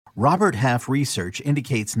Robert Half research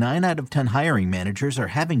indicates 9 out of 10 hiring managers are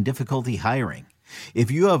having difficulty hiring.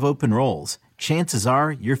 If you have open roles, chances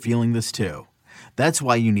are you're feeling this too. That's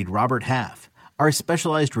why you need Robert Half. Our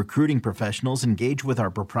specialized recruiting professionals engage with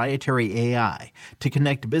our proprietary AI to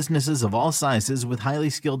connect businesses of all sizes with highly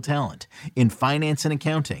skilled talent in finance and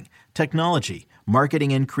accounting, technology,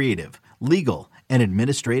 marketing and creative, legal, and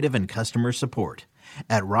administrative and customer support.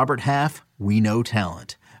 At Robert Half, we know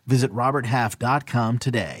talent. Visit roberthalf.com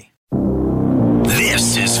today.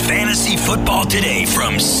 This is Fantasy Football Today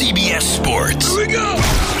from CBS Sports. Here we go!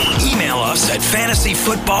 Email us at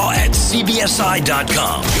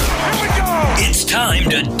fantasyfootball@cbsi.com. Here we go! It's time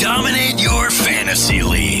to dominate your fantasy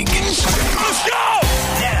league. Let's go!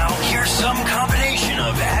 Now, here's some combination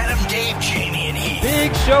of Adam, Dave, Jamie, and Heath.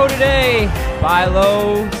 Big show today. Buy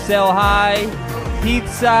low, sell high,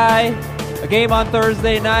 Heath side. A game on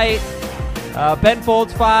Thursday night. Ben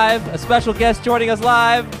Folds 5, a special guest joining us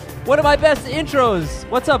live. One of my best intros.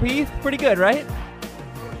 What's up, Heath? Pretty good, right?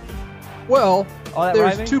 Well, there's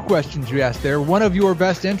rhyming? 2 questions you asked there. One of your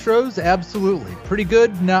best intros? Absolutely. Pretty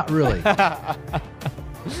good? Not really.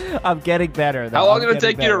 I'm getting better, though. How long did it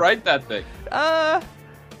take you to write that thing? Not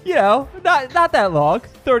that long.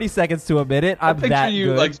 30 seconds to a minute. I'm I picture that you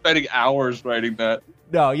good. like spending hours writing that.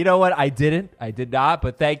 No, you know what? I did not,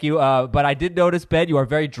 but thank you. But I did notice, Ben, you are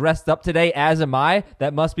very dressed up today, as am I.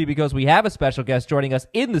 That must be because we have a special guest joining us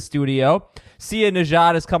in the studio. Sia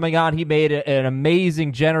Najad is coming on. He made an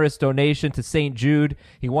amazing, generous donation to St. Jude.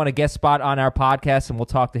 He won a guest spot on our podcast, and we'll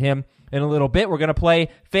talk to him in a little bit. We're going to play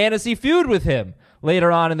Fantasy Feud with him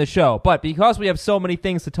later on in the show. But because we have so many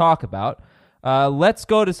things to talk about, let's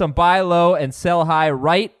go to some buy low and sell high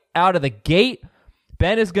right out of the gate.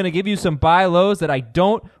 Ben is going to give you some buy lows that I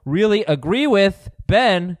don't really agree with.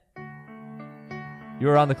 Ben,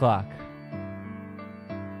 you're on the clock.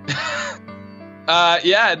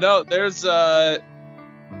 There's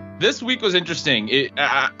this week was interesting.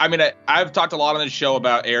 I've talked a lot on this show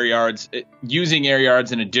about air yards, using air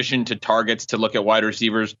yards in addition to targets to look at wide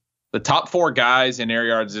receivers. The top 4 guys in air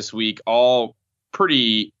yards this week all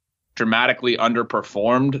pretty dramatically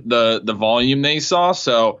underperformed the volume they saw.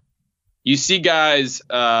 So you see guys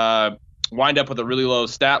wind up with a really low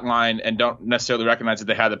stat line and don't necessarily recognize that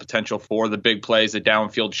they had the potential for the big plays, the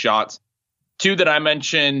downfield shots. 2 that I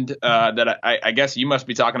mentioned that I guess you must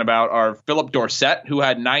be talking about are Philip Dorsett, who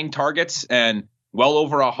had 9 targets and well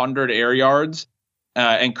over 100 air yards,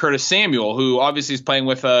 and Curtis Samuel, who obviously is playing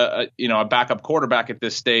with a backup quarterback at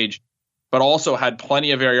this stage, but also had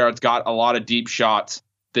plenty of air yards, got a lot of deep shots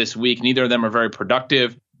this week. Neither of them are very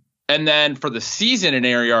productive. And then for the season in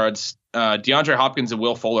air yards, DeAndre Hopkins and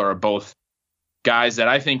Will Fuller are both guys that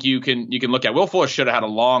I think you can look at. Will Fuller should have had a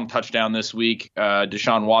long touchdown this week.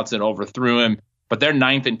 Deshaun Watson overthrew him, but they're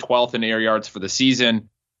 9th and 12th in air yards for the season.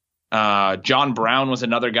 John Brown was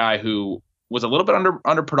another guy who was a little bit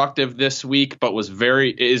underproductive this week, but is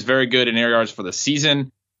very good in air yards for the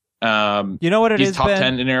season. You know what it is, he's top Ben?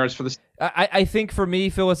 10 in air yards for the. I think for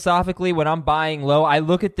me, philosophically, when I'm buying low, I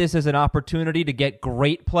look at this as an opportunity to get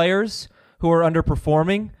great players who are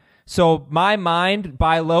underperforming. So my mind,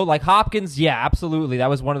 buy low, like Hopkins, yeah, absolutely.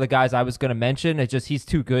 That was one of the guys I was going to mention. It's just he's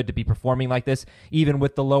too good to be performing like this, even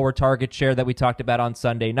with the lower target share that we talked about on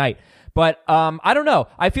Sunday night. But I don't know.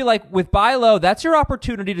 I feel like with buy low, that's your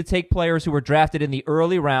opportunity to take players who were drafted in the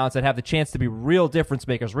early rounds that have the chance to be real difference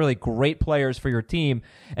makers, really great players for your team,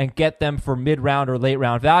 and get them for mid-round or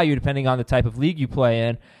late-round value, depending on the type of league you play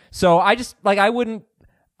in. So I just, like, I wouldn't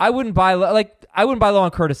buy low. Like, I wouldn't buy low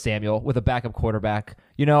on Curtis Samuel with a backup quarterback.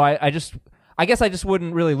 You know, I guess I just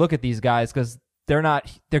wouldn't really look at these guys because they're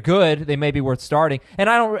good. They may be worth starting. And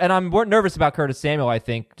I'm more nervous about Curtis Samuel, I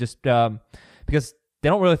think, just because they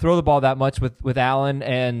don't really throw the ball that much with Allen,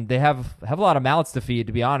 and they have a lot of mouths to feed,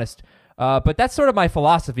 to be honest. But that's sort of my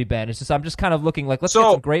philosophy, Ben. It's just I'm just kind of looking like, let's get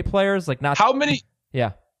some great players, like not how many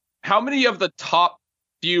of the top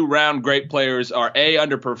few round great players are A,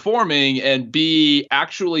 underperforming, and B,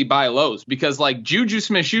 actually buy lows? Because like Juju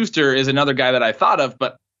Smith-Schuster is another guy that I thought of,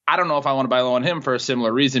 but I don't know if I want to buy low on him for a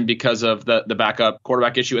similar reason because of the backup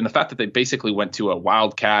quarterback issue and the fact that they basically went to a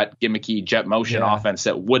wildcat, gimmicky jet motion offense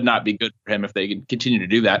that would not be good for him if they could continue to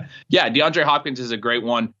do that. Yeah, DeAndre Hopkins is a great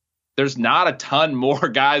one. There's not a ton more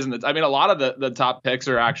guys a lot of the top picks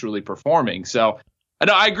are actually performing. So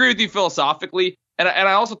I agree with you philosophically. And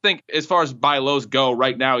I also think as far as buy lows go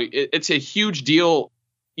right now, it's a huge deal.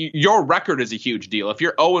 Your record is a huge deal. If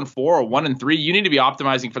you're 0-4 or 1-3, you need to be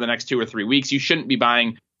optimizing for the next 2 or 3 weeks. You shouldn't be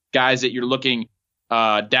buying guys that you're looking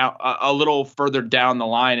down a little further down the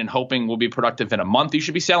line and hoping will be productive in a month. You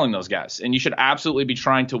should be selling those guys, and you should absolutely be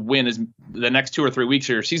trying to win as the next 2 or 3 weeks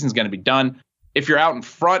or your season's going to be done. if you're out in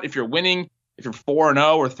front, if you're winning, if you're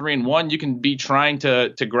 4-0 or 3-1, you can be trying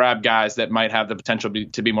to grab guys that might have the potential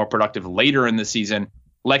to be more productive later in the season.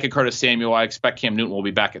 Like a Curtis Samuel, I expect Cam Newton will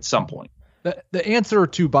be back at some point. The answer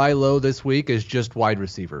to buy low this week is just wide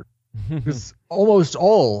receiver. Because almost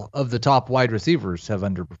all of the top wide receivers have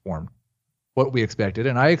underperformed what we expected.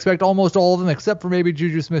 And I expect almost all of them, except for maybe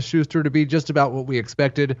Juju Smith-Schuster, to be just about what we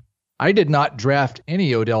expected. I did not draft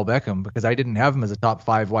any Odell Beckham because I didn't have him as a top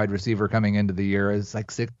 5 wide receiver coming into the year. It's like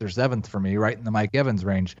 6th or 7th for me, right in the Mike Evans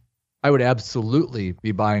range. I would absolutely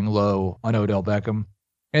be buying low on Odell Beckham.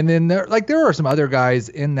 And then there are some other guys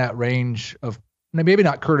in that range of maybe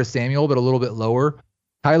not Curtis Samuel, but a little bit lower.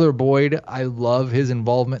 Tyler Boyd, I love his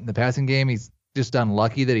involvement in the passing game. He's just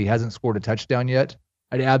unlucky that he hasn't scored a touchdown yet.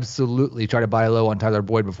 I'd absolutely try to buy low on Tyler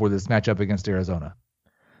Boyd before this matchup against Arizona.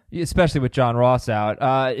 Especially with John Ross out.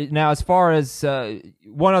 Now, as far as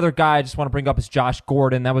one other guy I just want to bring up is Josh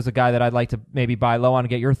Gordon. That was a guy that I'd like to maybe buy low on and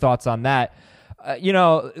get your thoughts on that.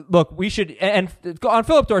 Look, we should, and on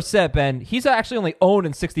Philip Dorsett, Ben, he's actually only owned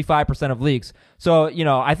in 65% of leagues. So,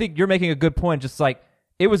 I think you're making a good point. Just like,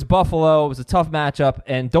 it was Buffalo, it was a tough matchup,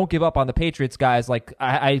 and don't give up on the Patriots, guys. Like,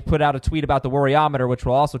 I put out a tweet about the Worryometer, which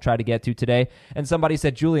we'll also try to get to today, and somebody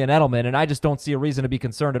said Julian Edelman, and I just don't see a reason to be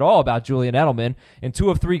concerned at all about Julian Edelman. In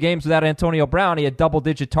 2 of 3 games without Antonio Brown, he had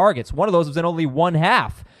double-digit targets. One of those was in only one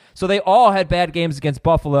half. So they all had bad games against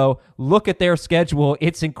Buffalo. Look at their schedule.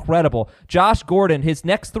 It's incredible. Josh Gordon, his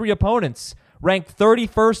next 3 opponents, ranked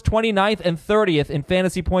 31st, 29th, and 30th in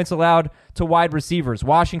fantasy points allowed to wide receivers.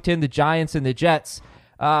 Washington, the Giants, and the Jets.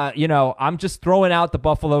 I'm just throwing out the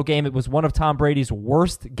Buffalo game. It was one of Tom Brady's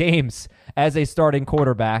worst games as a starting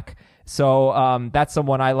quarterback. So that's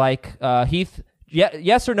someone I like. Heath,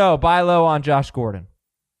 yes or no, buy low on Josh Gordon?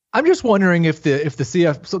 I'm just wondering if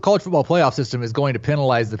the college football playoff system is going to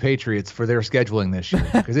penalize the Patriots for their scheduling this year,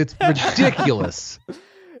 because it's ridiculous.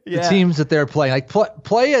 The teams that they're playing, like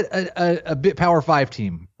play a bit Power 5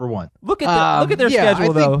 team for one. Look at their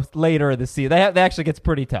schedule though later in the season. That actually gets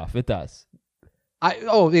pretty tough. It does.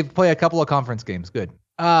 They play a couple of conference games. Good.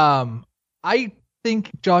 I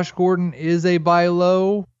think Josh Gordon is a buy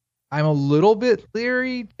low. I'm a little bit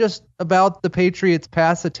leery just about the Patriots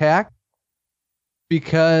pass attack,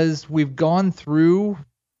 because we've gone through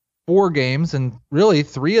 4 games, and really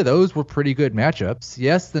 3 of those were pretty good matchups.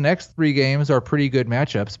 Yes, the next 3 games are pretty good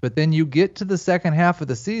matchups, but then you get to the second half of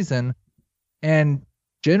the season, and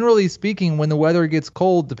generally speaking, when the weather gets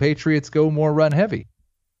cold, the Patriots go more run heavy.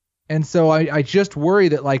 And so I just worry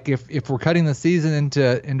that, like, if we're cutting the season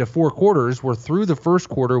into 4 quarters, we're through the first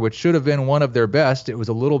quarter, which should have been one of their best. It was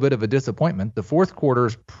a little bit of a disappointment. The fourth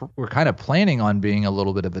quarters we're kind of planning on being a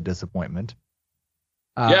little bit of a disappointment.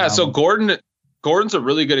 So Gordon's a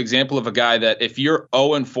really good example of a guy that if you're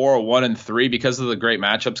 0-4 or 1-3 because of the great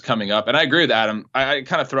matchups coming up, and I agree with Adam, I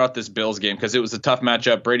kind of throw out this Bills game because it was a tough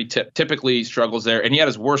matchup. Brady typically struggles there, and he had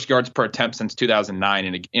his worst yards per attempt since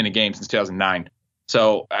 2009 in a game since 2009.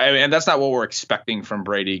 So, and that's not what we're expecting from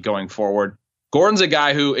Brady going forward. Gordon's a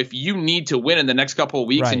guy who, if you need to win in the next couple of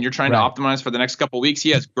weeks and you're trying to optimize for the next couple of weeks,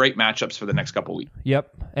 he has great matchups for the next couple of weeks.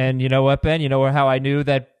 Yep. And you know what, Ben? You know how I knew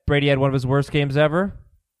that Brady had one of his worst games ever?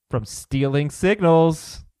 From stealing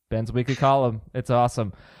signals. Ben's weekly column. It's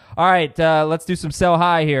awesome. All right, let's do some sell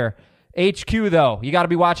high here. HQ, though. You got to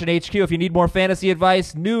be watching HQ if you need more fantasy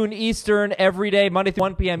advice. Noon Eastern every day, Monday through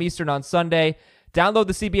 1 p.m. Eastern on Sunday. Download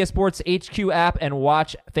the CBS Sports HQ app and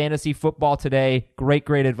watch Fantasy Football Today. Great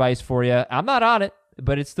advice for you. I'm not on it,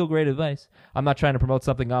 but it's still great advice. I'm not trying to promote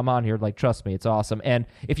something I'm on here. Like, trust me, it's awesome. And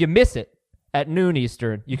if you miss it at noon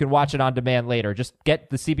Eastern, you can watch it on demand later. Just get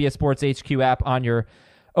the CBS Sports HQ app on your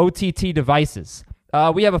OTT devices.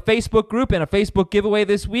 We have a Facebook group and a Facebook giveaway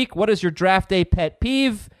this week. What is your draft day pet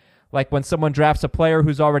peeve? Like when someone drafts a player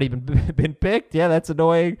who's already been picked. Yeah, that's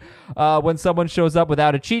annoying. When someone shows up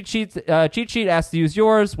without a cheat sheet asks to use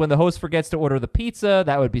yours. When the host forgets to order the pizza,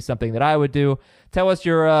 that would be something that I would do. Tell us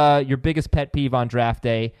your biggest pet peeve on draft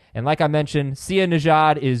day. And like I mentioned, Sia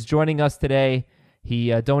Najad is joining us today. He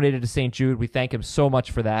donated to St. Jude. We thank him so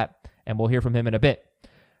much for that, and we'll hear from him in a bit.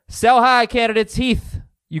 Sell high candidates. Heath,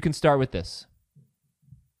 you can start with this.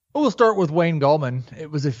 We'll start with Wayne Gallman.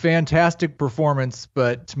 It was a fantastic performance,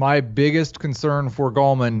 but my biggest concern for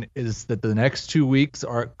Gallman is that the next 2 weeks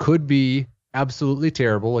could be absolutely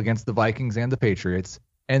terrible against the Vikings and the Patriots.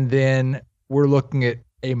 And then we're looking at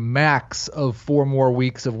a max of 4 more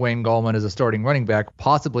weeks of Wayne Gallman as a starting running back,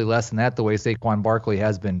 possibly less than that, the way Saquon Barkley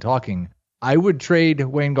has been talking. I would trade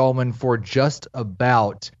Wayne Gallman for just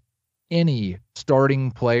about any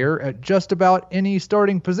starting player at just about any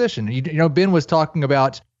starting position. You know, Ben was talking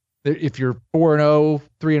about If you're 4-0,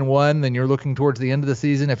 3-1, then you're looking towards the end of the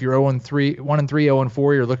season. If you're 0-3, 1-3,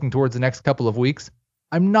 0-4, you're looking towards the next couple of weeks.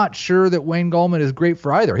 I'm not sure that Wayne Gallman is great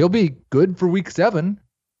for either. He'll be good for week 7.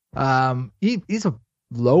 He's a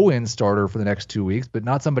low-end starter for the next 2 weeks, but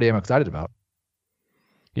not somebody I'm excited about.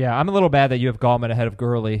 Yeah, I'm a little bad that you have Gallman ahead of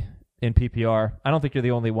Gurley in PPR. I don't think you're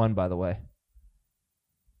the only one, by the way.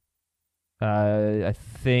 I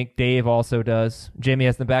think Dave also does. Jamie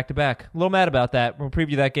has them back-to-back. A little mad about that. We'll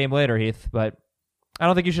preview that game later, Heath, but I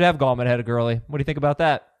don't think you should have Gallman ahead of Gurley. What do you think about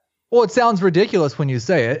that? Well, it sounds ridiculous when you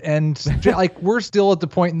say it, and like we're still at the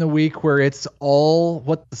point in the week where it's all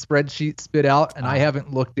what the spreadsheet spit out, and I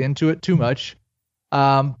haven't looked into it too much.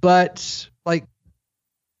 But like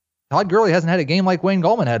Todd Gurley hasn't had a game like Wayne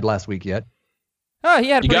Gallman had last week yet. Oh, he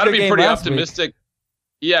had a you got to be pretty optimistic. Week.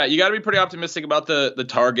 Yeah, you got to be pretty optimistic about the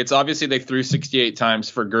targets. Obviously, they threw 68 times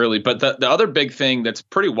for Gurley, but the other big thing that's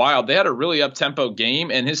pretty wild, they had a really up-tempo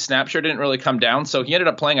game, and his snap share didn't really come down, so he ended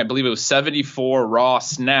up playing, I believe it was 74 raw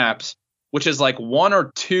snaps, which is like 1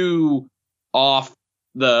 or 2 off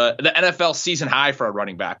the NFL season high for a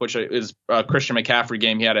running back, which is a Christian McCaffrey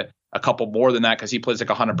game. He had a couple more than that because he plays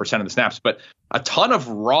like 100% of the snaps, but a ton of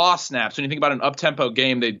raw snaps. When you think about an up-tempo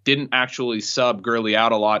game, they didn't actually sub Gurley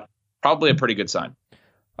out a lot. Probably a pretty good sign.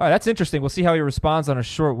 All right, that's interesting. We'll see how he responds on a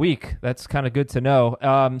short week. That's kind of good to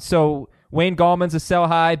know. So Wayne Gallman's a sell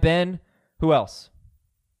high. Ben, who else?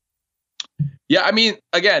 Yeah, I mean,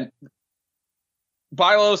 again,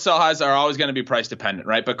 buy low, sell highs are always going to be price dependent,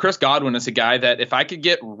 right? But Chris Godwin is a guy that if I could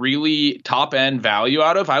get really top end value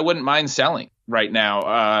out of, I wouldn't mind selling right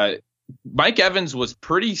now. Mike Evans was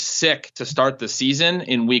pretty sick to start the season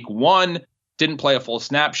in week 1, didn't play a full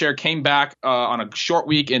snap share, came back on a short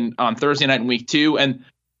week on Thursday night in week 2,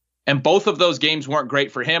 and both of those games weren't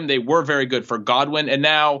great for him. They were very good for Godwin. And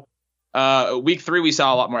now week 3, we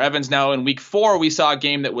saw a lot more Evans. Now in week 4, we saw a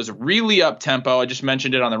game that was really up tempo. I just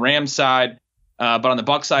mentioned it on the Rams side, but on the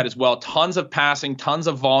Bucs side as well. Tons of passing, tons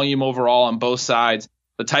of volume overall on both sides.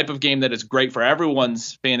 The type of game that is great for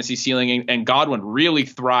everyone's fantasy ceiling. And Godwin really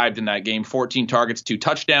thrived in that game. 14 targets, 2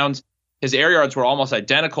 touchdowns. His air yards were almost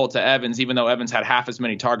identical to Evans, even though Evans had half as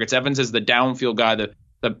many targets. Evans is the downfield guy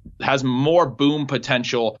that has more boom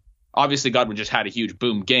potential. Obviously, Godwin just had a huge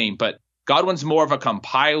boom game, but Godwin's more of a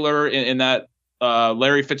compiler in that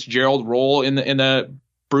Larry Fitzgerald role in the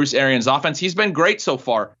Bruce Arians offense. He's been great so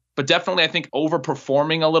far, but definitely I think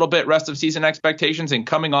overperforming a little bit rest of season expectations and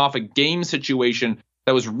coming off a game situation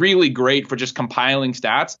that was really great for just compiling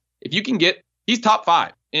stats. If you can get, he's top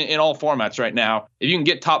 5 in all formats right now. If you can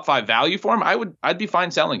get top 5 value for him, I'd be fine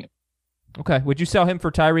selling it. Okay, would you sell him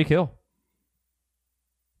for Tyreek Hill?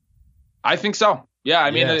 I think so. Yeah,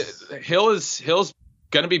 I mean, yes. Hill's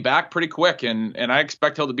going to be back pretty quick, and I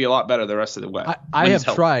expect Hill to be a lot better the rest of the way. I have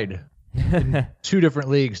tried in 2 different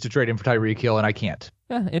leagues to trade him for Tyreek Hill, and I can't.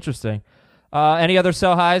 Yeah, interesting. Any other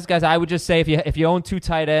sell highs, guys? I would just say if you own 2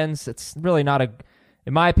 tight ends, it's really not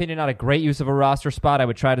in my opinion, not a great use of a roster spot. I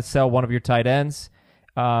would try to sell one of your tight ends.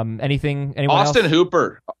 Anyone Austin else?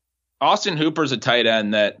 Hooper. Austin Hooper's a tight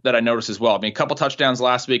end that I noticed as well. I mean, a couple touchdowns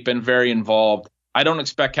last week, been very involved. I don't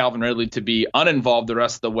expect Calvin Ridley to be uninvolved the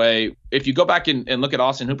rest of the way. If you go back and look at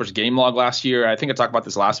Austin Hooper's game log last year, I think I talked about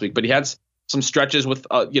this last week, but he had some stretches with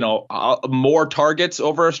more targets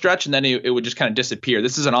over a stretch, and then it would just kind of disappear.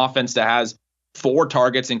 This is an offense that has 4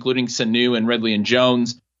 targets, including Sanu and Ridley and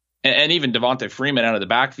Jones, and even Devontae Freeman out of the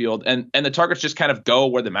backfield. And the targets just kind of go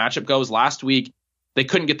where the matchup goes. Last week, they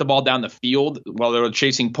couldn't get the ball down the field while they were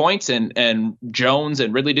chasing points, and Jones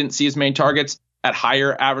and Ridley didn't see as many targets at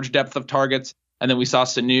higher average depth of targets. And then we saw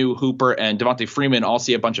Sanu, Hooper, and Devontae Freeman all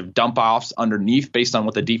see a bunch of dump-offs underneath based on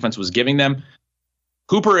what the defense was giving them.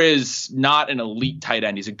 Hooper is not an elite tight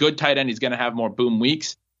end. He's a good tight end. He's going to have more boom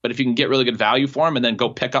weeks. But if you can get really good value for him and then go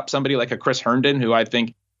pick up somebody like a Chris Herndon, who I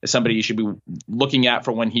think is somebody you should be looking at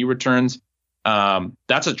for when he returns,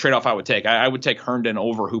 that's a trade-off I would take. I would take Herndon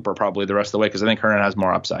over Hooper probably the rest of the way because I think Herndon has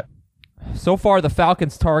more upside. So far, the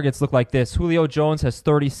Falcons' targets look like this. Julio Jones has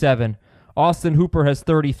 37. Austin Hooper has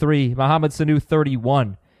 33, Mohamed Sanu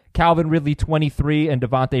 31, Calvin Ridley 23, and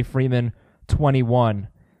Devontae Freeman 21.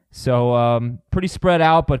 So pretty spread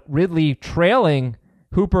out, but Ridley trailing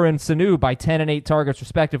Hooper and Sanu by 10 and 8 targets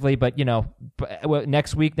respectively. But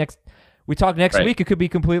next week, it could be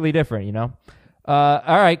completely different. All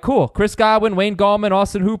right, cool. Chris Godwin, Wayne Gallman,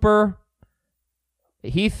 Austin Hooper.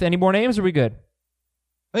 Heath, any more names? Or are we good?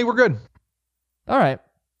 I think we're good. All right,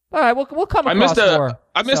 we'll come across more.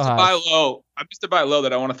 I missed a buy low. I missed a buy low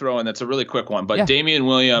that I want to throw in. That's a really quick one. But yeah. Damian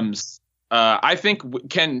Williams, I think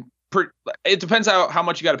it depends how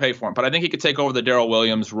much you got to pay for him. But I think he could take over the Darrell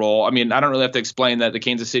Williams role. I mean, I don't really have to explain that the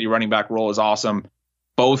Kansas City running back role is awesome.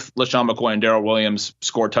 both LaShawn McCoy and Darrell Williams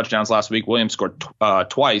scored touchdowns last week. Williams scored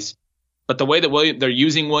twice. But the way that they're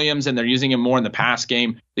using Williams and they're using him more in the pass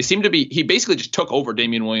game, he basically just took over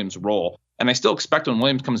Damian Williams' role. And I still expect when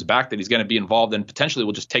Williams comes back that he's going to be involved and potentially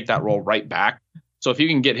will just take that role right back. So if you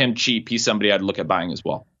can get him cheap, he's somebody I'd look at buying as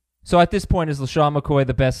well. So at this point, is LaShawn McCoy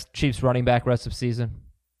the best Chiefs running back rest of season?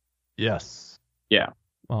 Yes. Yeah.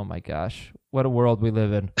 Oh my gosh. What a world we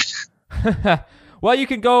live in. Well, you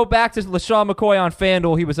can go back to LaShawn McCoy on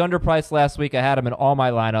FanDuel. He was underpriced last week. I had him in all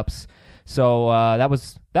my lineups. So that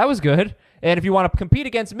was good. And if you want to compete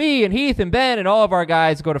against me and Heath and Ben and all of our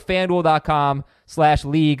guys, go to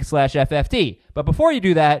FanDuel.com/league/FFT. But before you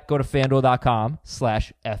do that, go to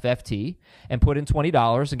FanDuel.com/FFT and put in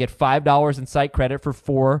 $20 and get $5 in site credit for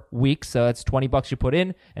 4 weeks. So that's $20 you put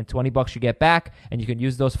in and $20 you get back. And you can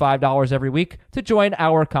use those $5 every week to join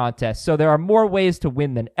our contest. So there are more ways to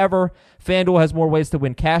win than ever. FanDuel has more ways to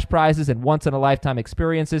win cash prizes and once-in-a-lifetime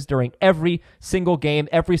experiences during every single game,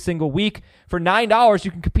 every single week. For $9,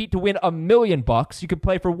 you can compete to win $1 million. You can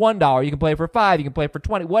play for $1. You can play for $5. You can play for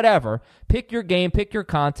 $20. Whatever. Pick your game. Pick your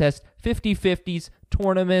contest. 50-50s,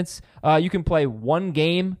 tournaments. You can play one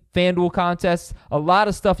game FanDuel contests. A lot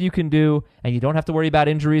of stuff you can do, and you don't have to worry about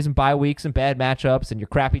injuries and bye weeks and bad matchups and your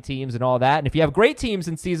crappy teams and all that. And if you have great teams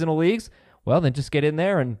in seasonal leagues, well, then just get in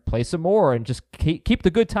there and play some more and just keep the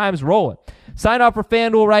good times rolling. Sign up for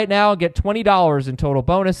FanDuel right now and get $20 in total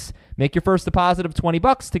bonus. Make your first deposit of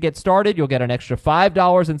 $20 to get started. You'll get an extra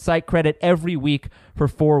 $5 in site credit every week for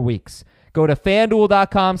 4 weeks. Go to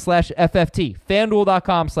FanDuel.com/FFT,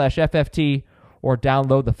 FanDuel.com/FFT, or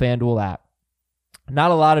download the FanDuel app.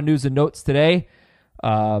 Not a lot of news and notes today.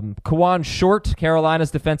 Kawan Short,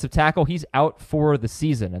 Carolina's defensive tackle, he's out for the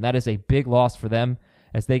season, and that is a big loss for them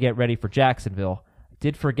as they get ready for Jacksonville. I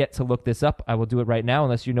did forget to look this up. I will do it right now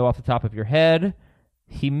unless you know off the top of your head.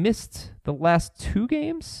 He missed the last 2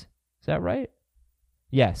 games. Is that right?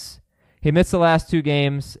 Yes. He missed the last 2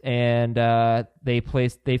 games, and they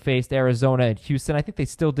faced Arizona and Houston. I think they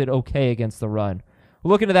still did okay against the run.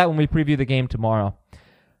 We'll look into that when we preview the game tomorrow.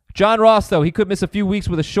 John Ross, though, he could miss a few weeks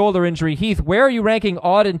with a shoulder injury. Heath, where are you ranking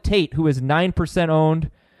Auden Tate, who is 9%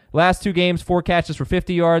 owned? Last 2 games, 4 catches for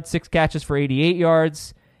 50 yards, 6 catches for 88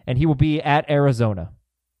 yards, and he will be at Arizona.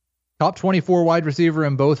 Top 24 wide receiver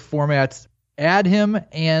in both formats. Add him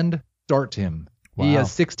and start him. Wow. He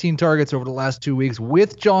has 16 targets over the last 2 weeks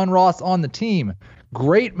with John Ross on the team.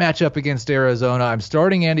 Great matchup against Arizona. I'm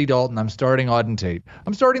starting Andy Dalton. I'm starting Auden Tate.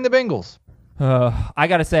 I'm starting the Bengals. I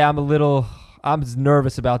got to say, I'm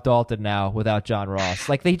nervous about Dalton now without John Ross.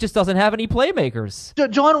 Like, he just doesn't have any playmakers.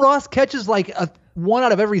 John Ross catches like 1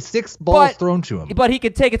 out of every 6 balls thrown to him. But he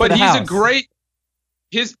could take it to the house. But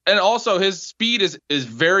he's his speed is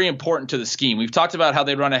very important to the scheme. We've talked about how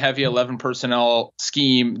they run a heavy 11 personnel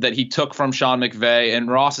scheme that he took from Sean McVay, and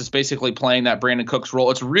Ross is basically playing that Brandon Cooks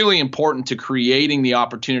role. It's really important to creating the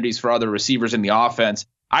opportunities for other receivers in the offense.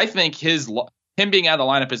 I think him being out of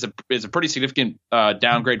the lineup is a pretty significant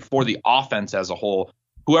downgrade for the offense as a whole.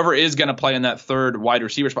 Whoever is going to play in that third wide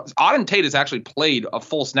receiver spot. Auden Tate has actually played a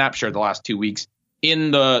full snap share the last 2 weeks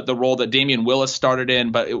in the role that Damian Willis started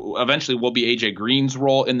in, but it eventually will be AJ Green's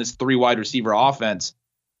role in this 3 wide receiver offense.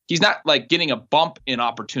 He's not like getting a bump in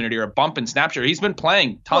opportunity or a bump in snap share. He's been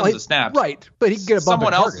playing tons of snaps. Right, but he can get a bump.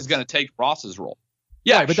 Someone else is going to take Ross's role.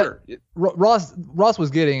 Yeah, right, but sure. Ross was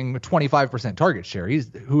getting 25% target share.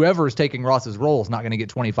 Whoever's taking Ross's role is not going to get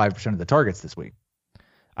 25% of the targets this week.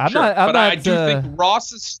 I do think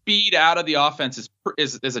Ross's speed out of the offense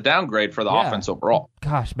is a downgrade for the offense overall.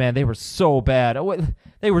 Gosh, man, they were so bad.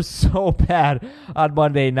 They were so bad on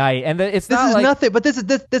Monday night, and this is nothing. But this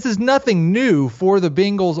is nothing new for the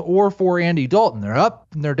Bengals or for Andy Dalton. They're up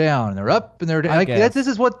and they're down, and they're up and they're down. This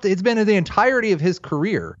is what it's been in the entirety of his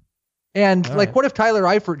career. And what if Tyler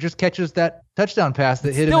Eifert just catches that touchdown pass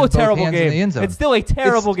that hit him in both hands in the end zone? It's still a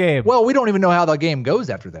terrible game. Well, we don't even know how the game goes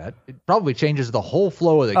after that. It probably changes the whole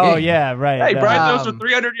flow of the game. Oh, yeah, right. Hey, Brian knows for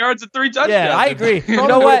 300 yards and 3 touchdowns. Yeah, I agree. You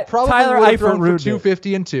know what? Tyler Eifert for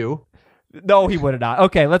 250 and 2. No, he would have not.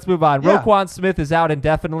 Okay, let's move on. Yeah. Roquan Smith is out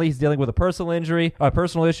indefinitely. He's dealing with a personal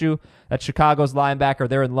issue. That's Chicago's linebacker.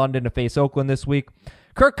 They're in London to face Oakland this week.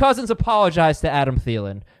 Kirk Cousins apologized to Adam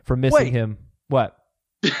Thielen for missing him. What?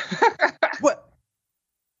 What?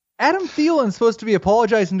 Adam Thielen's supposed to be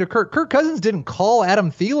apologizing to Kirk. Kirk Cousins didn't call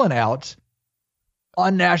Adam Thielen out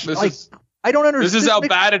on national. I don't understand. This is how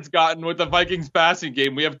bad it's gotten with the Vikings passing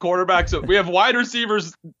game. We have quarterbacks. We have wide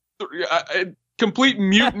receivers. Complete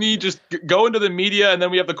mutiny, just go into the media, and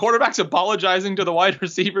then we have the quarterbacks apologizing to the wide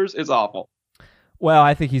receivers. It's awful. Well,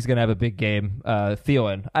 I think he's going to have a big game,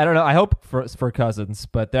 Thielen. I don't know. I hope for Cousins,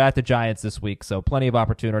 but they're at the Giants this week, so plenty of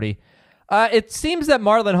opportunity. It seems that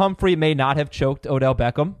Marlon Humphrey may not have choked Odell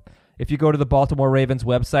Beckham. If you go to the Baltimore Ravens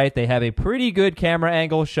website, they have a pretty good camera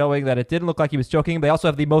angle showing that it didn't look like he was choking. They also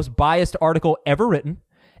have the most biased article ever written,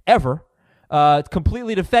 ever,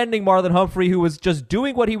 completely defending Marlon Humphrey, who was just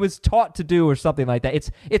doing what he was taught to do or something like that.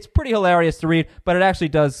 It's pretty hilarious to read, but it actually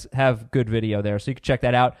does have good video there, so you can check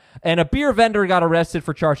that out. And a beer vendor got arrested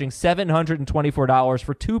for charging $724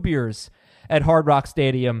 for 2 beers at Hard Rock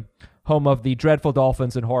Stadium, home of the dreadful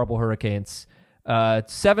Dolphins and horrible Hurricanes.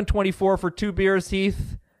 $724 for 2 beers,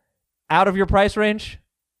 Heath. Out of your price range?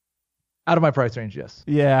 Out of my price range, yes.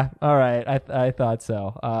 Yeah, all right. I thought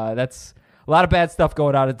so. That's a lot of bad stuff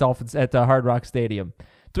going on at Dolphins at Hard Rock Stadium.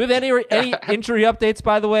 Do we have any injury updates,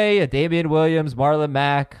 by the way? Damian Williams, Marlon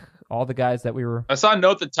Mack, all the guys that we were... I saw a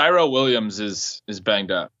note that Tyrell Williams is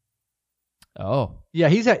banged up. Oh. Yeah,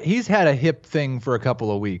 he's had a hip thing for a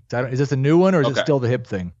couple of weeks. Is this a new one, or is it still the hip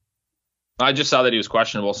thing? I just saw that he was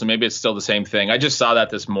questionable, so maybe it's still the same thing. I just saw that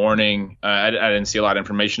this morning. I didn't see a lot of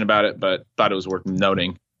information about it, but thought it was worth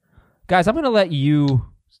noting. Guys, I'm going to let you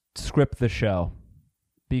script the show.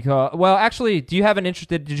 Because, well, actually, did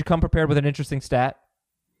you come prepared with an interesting stat?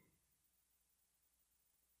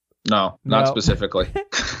 No, not specifically.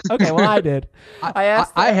 Okay, well, I did.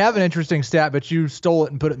 I have an interesting stat, but you stole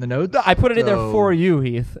it and put it in the notes. I put it in there for you,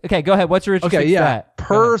 Heath. Okay, go ahead. What's your interesting stat?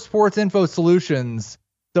 Per Sports Info Solutions,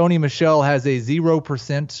 Sony Michel has a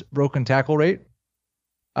 0% broken tackle rate.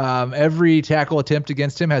 Every tackle attempt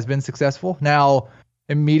against him has been successful. Now,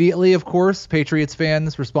 immediately, of course, Patriots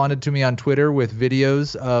fans responded to me on Twitter with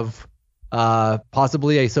videos of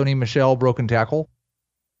possibly a Sony Michel broken tackle.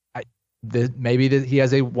 Maybe he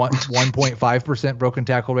has a 1.5% broken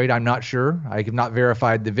tackle rate. I'm not sure. I have not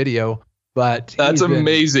verified the video. But that's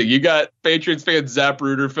amazing. You got Patriots fan Zap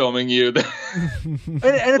Ruder filming you. and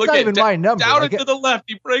it's not even my number. Down and to the left,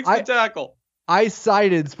 he breaks the tackle. I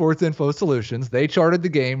cited Sports Info Solutions. They charted the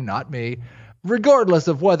game, not me. Regardless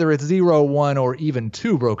of whether it's 0, 1, or even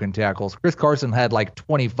 2 broken tackles. Chris Carson had like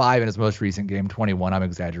 25 in his most recent game, 21. I'm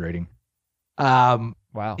exaggerating. Wow.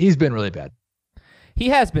 He's been really bad. He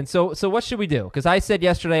has been. So what should we do? Because I said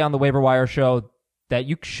yesterday on the Waiver Wire show that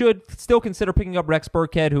you should still consider picking up Rex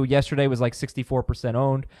Burkhead, who yesterday was like 64%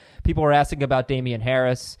 owned. People are asking about Damian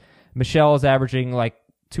Harris. Michelle is averaging like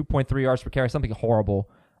 2.3 yards per carry, something horrible.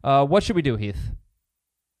 What should we do, Heath?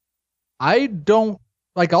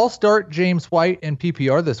 I'll start James White in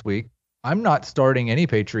PPR this week. I'm not starting any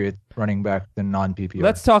Patriots running back than non-PPR.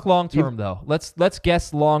 Let's talk long-term, though. Let's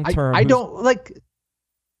guess long-term.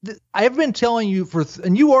 I have been telling you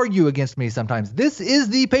and you argue against me sometimes. This is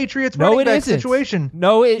the Patriots running back situation.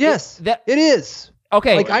 No, it is.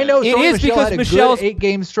 Okay, I know it is because Michel's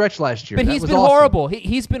 8-game stretch last year, but he's been horrible.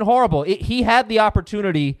 He's been horrible. He had the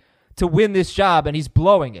opportunity to win this job, and he's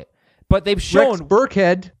blowing it. But they've shown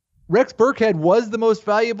Rex Burkhead was the most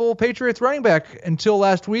valuable Patriots running back until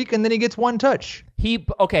last week, and then he gets 1 touch. I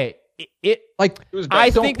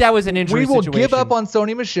think that was an injury situation. We will give up on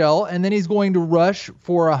Sony Michel, and then he's going to rush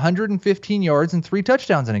for 115 yards and 3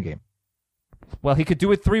 touchdowns in a game. Well, he could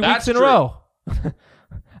do it 3 weeks in a row.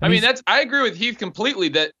 I agree with Heath completely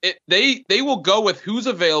that they will go with who's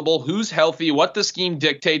available, who's healthy, what the scheme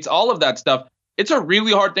dictates, all of that stuff. It's a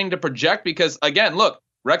really hard thing to project because, again, look,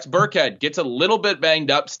 Rex Burkhead gets a little bit banged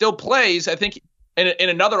up, still plays. I think in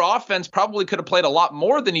another offense probably could have played a lot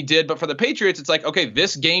more than he did. But for the Patriots, it's like, okay,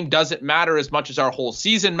 this game doesn't matter as much as our whole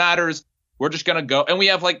season matters. We're just going to go. And we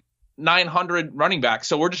have like 900 running backs.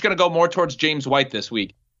 So we're just going to go more towards James White this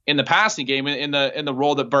week in the passing game, in the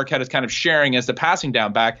role that Burkhead is kind of sharing as the passing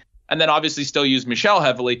down back. And then obviously still use Michel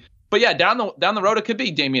heavily. But yeah, down the road, it could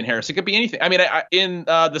be Damian Harris. It could be anything. I mean, in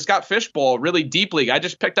the Scott Fish Bowl, really deep league, I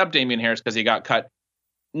just picked up Damian Harris because he got cut.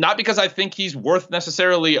 Not because I think he's worth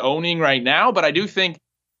necessarily owning right now, but I do think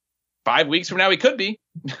 5 weeks from now he could be.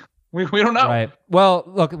 we don't know. Right. Well,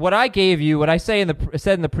 look, what I gave you, what I said in the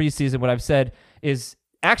preseason, what I've said is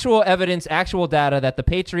actual evidence, actual data that the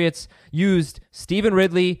Patriots used Stephen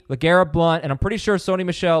Ridley, LeGarrette Blount, and I'm pretty sure Sony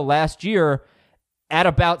Michel last year at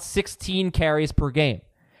about 16 carries per game.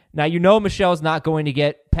 Now, Michel's not going to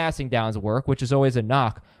get passing downs work, which is always a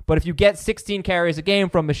knock. But if you get 16 carries a game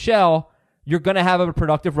from Michel, you're going to have a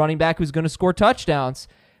productive running back who's going to score touchdowns.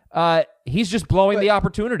 He's just blowing the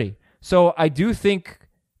opportunity. So I do think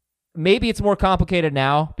maybe it's more complicated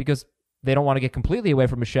now because they don't want to get completely away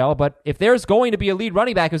from Michel. But if there's going to be a lead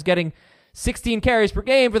running back who's getting 16 carries per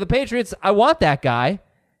game for the Patriots, I want that guy.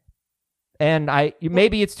 And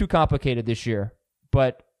maybe it's too complicated this year.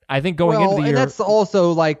 But I think going into the year... and that's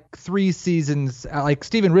also like 3 seasons. Like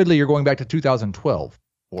Stephen Ridley, you're going back to 2012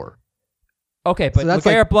 for. Okay, but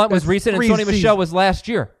LeGarrette Blount was recent and Sony Michel was last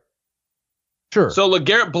year. Sure. So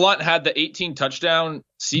LeGarrette Blount had the 18 touchdown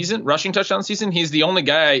season, rushing touchdown season. He's the only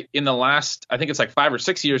guy in the last, I think it's like 5 or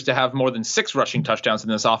 6 years, to have more than 6 rushing touchdowns in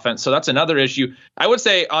this offense. So that's another issue. I would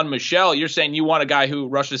say on Michel, you're saying you want a guy who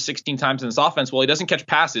rushes 16 times in this offense. Well, he doesn't catch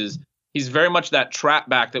passes. He's very much that trap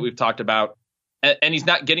back that we've talked about. And he's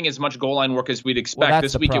not getting as much goal line work as we'd expect.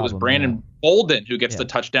 This week it was Brandon Bolden who gets the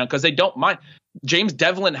touchdown because they don't mind. James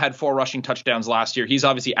Devlin had 4 rushing touchdowns last year. He's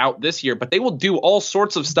obviously out this year, but they will do all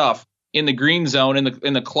sorts of stuff in the green zone,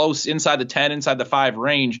 in the close, inside the 10, inside the 5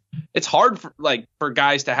 range. It's hard for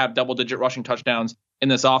guys to have double-digit rushing touchdowns in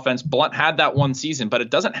this offense. Blunt had that one season, but it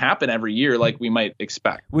doesn't happen every year like we might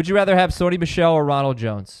expect. Would you rather have Sony Michel or Ronald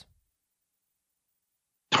Jones?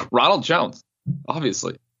 Ronald Jones,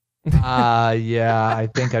 obviously. Yeah, I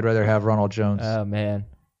think I'd rather have Ronald Jones. Oh, man.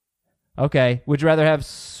 Okay. Would you rather have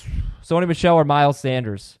Sony Michel or Miles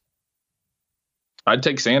Sanders? I'd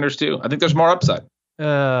take Sanders, too. I think there's more upside.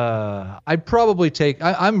 I'd probably take.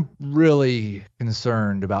 I'm really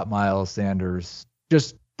concerned about Miles Sanders.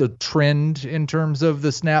 Just the trend in terms of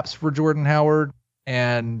the snaps for Jordan Howard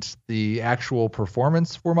and the actual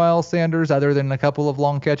performance for Miles Sanders, other than a couple of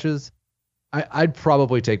long catches. I'd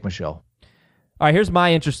probably take Michel. All right, here's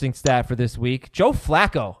my interesting stat for this week. Joe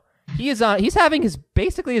Flacco. He's having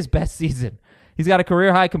basically his best season. He's got a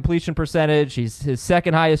career high completion percentage. He's his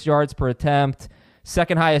second highest yards per attempt,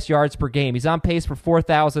 second highest yards per game. He's on pace for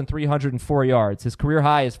 4,304 yards. His career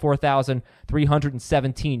high is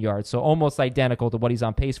 4,317 yards, so almost identical to what he's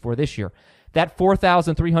on pace for this year. That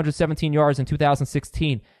 4,317 yards in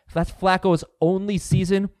 2016, that's Flacco's only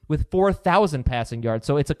season with 4,000 passing yards,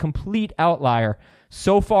 so it's a complete outlier.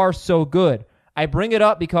 So far, so good. I bring it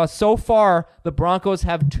up because so far the Broncos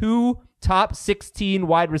have 2 top 16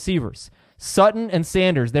 wide receivers, Sutton and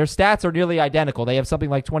Sanders. Their stats are nearly identical. They have something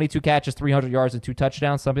like 22 catches, 300 yards, and 2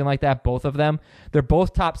 touchdowns, something like that, both of them. They're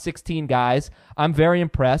both top 16 guys. I'm very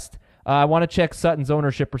impressed. I want to check Sutton's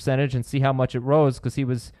ownership percentage and see how much it rose because he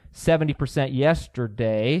was 70%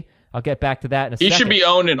 yesterday. I'll get back to that in a second. He should be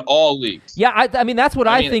owned in all leagues. Yeah, I mean, that's what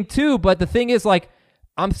I think too, but the thing is, like,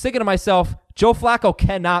 I'm thinking to myself, Joe Flacco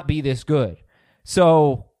cannot be this good.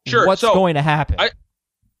 So what's going to happen?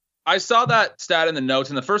 I saw that stat in the notes,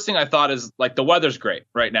 and the first thing I thought is, like, the weather's great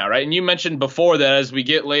right now, right? And you mentioned before that as we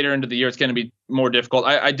get later into the year, it's going to be more difficult.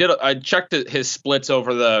 I checked his splits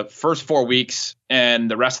over the first 4 weeks and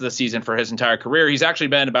the rest of the season for his entire career. He's actually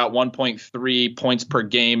been about 1.3 points per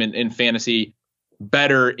game in fantasy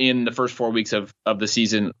better in the first 4 weeks of the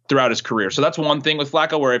season throughout his career. So that's one thing with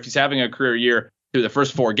Flacco, where if he's having a career year through the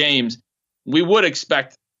first 4 games, we would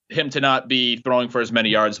expect him to not be throwing for as many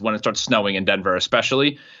yards when it starts snowing in Denver,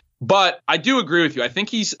 especially. But I do agree with you. I think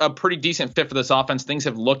he's a pretty decent fit for this offense. Things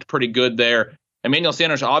have looked pretty good there. Emmanuel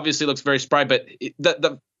Sanders obviously looks very spry, but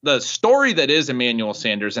the story that is Emmanuel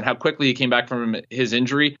Sanders and how quickly he came back from his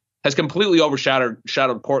injury has completely overshadowed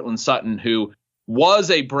Cortland Sutton, who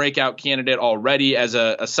was a breakout candidate already as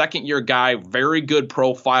a second-year guy, very good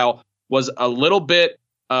profile, was a little bit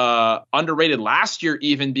underrated last year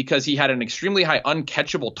even because he had an extremely high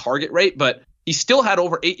uncatchable target rate, but he still had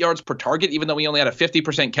over 8 yards per target, even though he only had a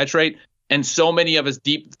 50% catch rate. And so many of his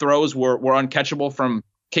deep throws were uncatchable from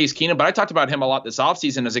Case Keenum. But I talked about him a lot this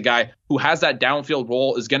offseason as a guy who has that downfield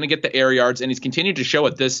role, is going to get the air yards, and he's continued to show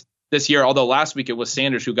it this year, although last week it was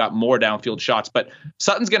Sanders who got more downfield shots. But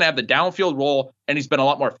Sutton's going to have the downfield role, and he's been a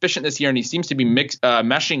lot more efficient this year, and he seems to be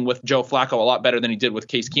meshing with Joe Flacco a lot better than he did with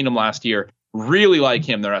Case Keenum last year. Really like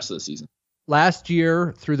him the rest of the season. Last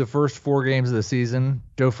year, through the first 4 games of the season,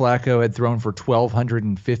 Joe Flacco had thrown for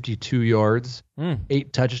 1,252 yards,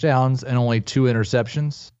 8 touchdowns, and only 2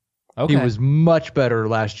 interceptions. Okay. He was much better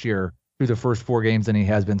last year through the first 4 games than he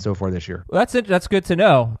has been so far this year. Well, that's it. That's good to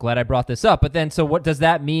know. Glad I brought this up. But then, so what does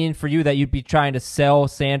that mean for you, that you'd be trying to sell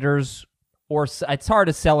Sanders? Or it's hard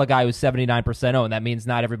to sell a guy who's 79% owned. That means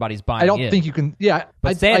not everybody's buying. I don't think you can. Yeah,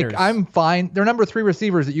 but Sanders, I'm fine. They're number 3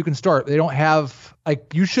 receivers that you can start. They don't have,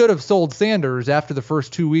 like, you should have sold Sanders after the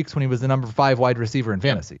first 2 weeks when he was the number 5 wide receiver in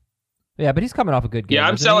fantasy. Yeah, but he's coming off a good game. Yeah,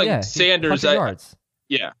 I'm selling Sanders. Yards.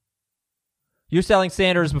 Yeah, you're selling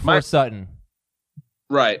Sanders before Sutton,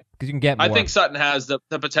 right? Because you can get more. I think Sutton has the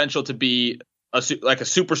potential to be a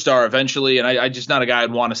superstar eventually, and I just not a guy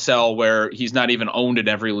I'd want to sell where he's not even owned in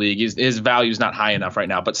every league. His value is not high enough right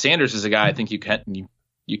now. But Sanders is a guy I think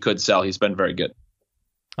you could sell. He's been very good.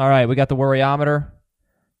 All right, we got the Worryometer.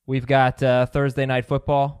 We've got Thursday Night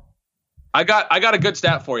Football. I got a good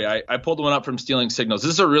stat for you. I pulled one up from Stealing Signals.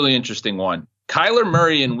 This is a really interesting one. Kyler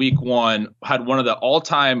Murray in Week 1 had one of the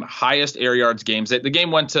all-time highest air yards games. The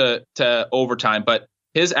game went to overtime, but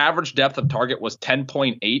his average depth of target was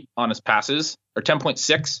 10.8 on his passes, or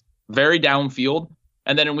 10.6, very downfield.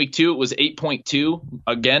 And then in week 2, it was 8.2.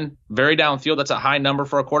 Again, very downfield. That's a high number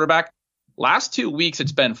for a quarterback. Last 2 weeks,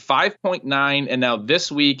 it's been 5.9. And now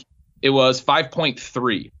this week, it was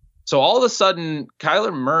 5.3. So all of a sudden,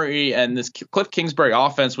 Kyler Murray and this Cliff Kingsbury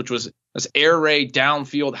offense, which was this air raid,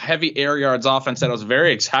 downfield, heavy air yards offense that I was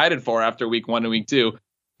very excited for after week 1 and week 2,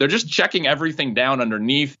 they're just checking everything down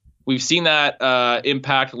underneath. We've seen that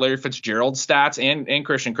impact Larry Fitzgerald's stats and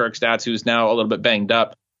Christian Kirk's stats, who's now a little bit banged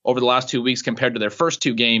up over the last 2 weeks compared to their first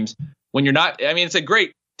 2 games. When you're not, I mean, it's a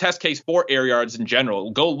great test case for air yards in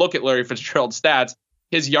general. Go look at Larry Fitzgerald's stats.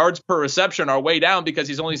 His yards per reception are way down because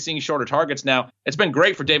he's only seeing shorter targets now. It's been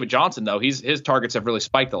great for David Johnson, though. His targets have really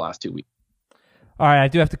spiked the last 2 weeks. All right, I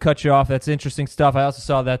do have to cut you off. That's interesting stuff. I also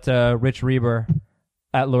saw that Rich Reber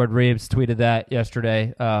at Lord Reeves tweeted that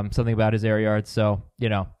yesterday, something about his air yards. So,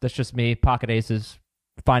 that's just me, pocket aces,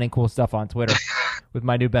 finding cool stuff on Twitter with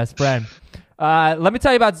my new best friend. Let me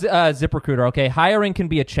tell you about ZipRecruiter, okay? Hiring can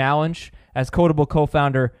be a challenge, as Codable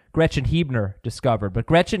co-founder Gretchen Hebner discovered. But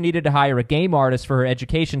Gretchen needed to hire a game artist for her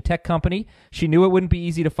education tech company. She knew it wouldn't be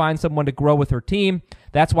easy to find someone to grow with her team.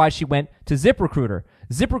 That's why she went to ZipRecruiter.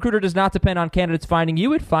 ZipRecruiter does not depend on candidates finding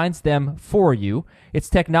you. It finds them for you. Its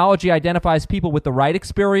technology identifies people with the right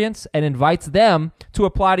experience and invites them to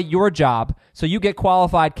apply to your job so you get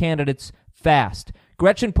qualified candidates fast.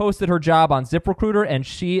 Gretchen posted her job on ZipRecruiter, and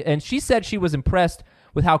she said she was impressed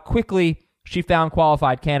with how quickly she found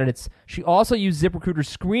qualified candidates. She also used ZipRecruiter's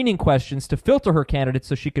screening questions to filter her candidates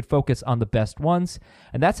so she could focus on the best ones.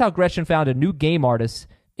 And that's how Gretchen found a new game artist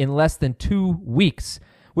in less than 2 weeks.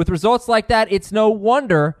 With results like that, it's no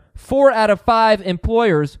wonder 4 out of 5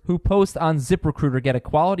 employers who post on ZipRecruiter get a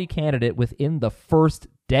quality candidate within the first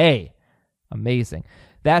day. Amazing.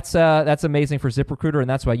 That's amazing for ZipRecruiter, and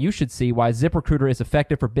that's why you should see why ZipRecruiter is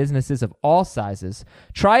effective for businesses of all sizes.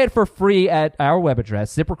 Try it for free at our web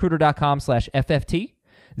address, ZipRecruiter.com/FFT.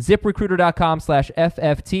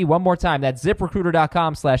 ZipRecruiter.com/FFT. One more time, that's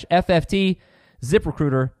ZipRecruiter.com/FFT.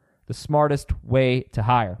 ZipRecruiter, the smartest way to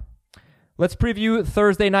hire. Let's preview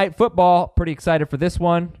Thursday night football. Pretty excited for this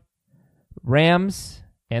one. Rams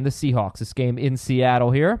and the Seahawks. This game in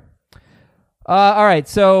Seattle here. All right,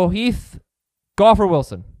 so Heath, Goff or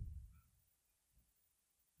Wilson?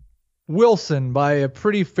 Wilson by a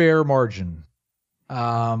pretty fair margin.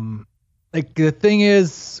 The thing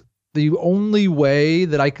is, the only way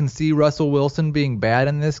that I can see Russell Wilson being bad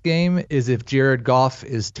in this game is if Jared Goff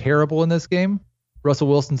is terrible in this game. Russell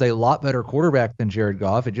Wilson's a lot better quarterback than Jared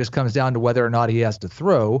Goff. It just comes down to whether or not he has to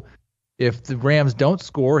throw. If the Rams don't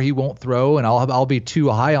score, he won't throw, and I'll be too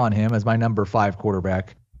high on him as my number 5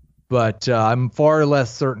 quarterback. But I'm far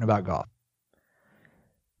less certain about Goff.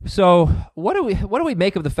 So what do we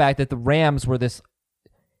make of the fact that the Rams were this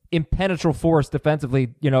impenetrable force defensively?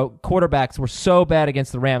 Quarterbacks were so bad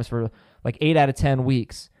against the Rams for like 8 out of 10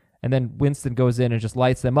 weeks, and then Winston goes in and just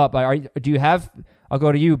lights them up. I'll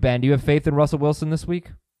go to you, Ben. Do you have faith in Russell Wilson this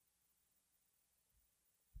week?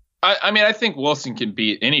 I think Wilson can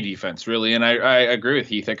beat any defense, really, and I agree with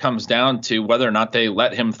Heath. It comes down to whether or not they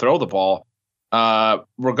let him throw the ball.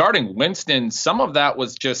 Regarding Winston, some of that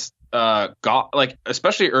was just Goff,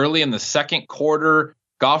 especially early in the second quarter.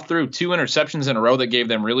 Goff threw 2 interceptions in a row that gave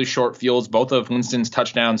them really short fields. Both of Winston's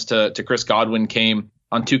touchdowns to Chris Godwin came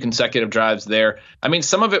on 2 consecutive drives there. I mean,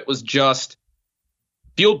 some of it was just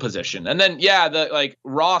field position, and then the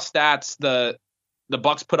raw stats. The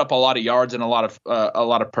Bucs put up a lot of yards and a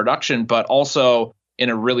lot of production, but also in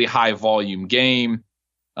a really high volume game.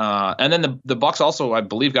 And then the Bucs also, I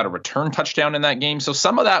believe, got a return touchdown in that game. So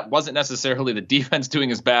some of that wasn't necessarily the defense doing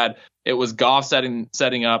as bad. It was Goff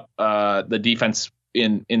setting up the defense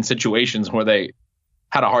in situations where they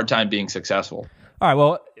had a hard time being successful. All right.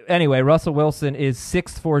 Well, anyway, Russell Wilson is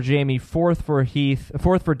 6th for Jamie, 4th for Heath,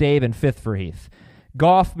 4th for Dave, and 5th for Heath.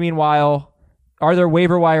 Goff, meanwhile, are there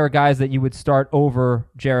waiver wire guys that you would start over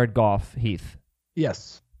Jared Goff, Heath?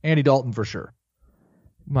 Yes. Andy Dalton for sure.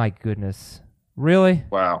 My goodness. Really?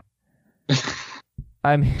 Wow.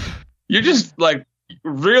 I mean, you're just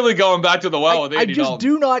really going back to the well with Andy Dalton. I just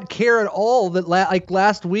do not care at all that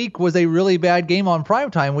last week was a really bad game on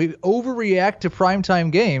primetime. We overreact to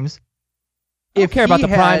primetime games. I don't care about the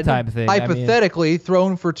primetime thing. Hypothetically,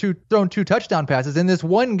 thrown 2 touchdown passes in this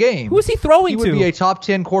one game. Who is he throwing to? He would be a top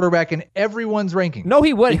 10 quarterback in everyone's ranking. No,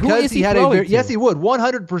 he wouldn't. Who is he throwing to? Yes, he would.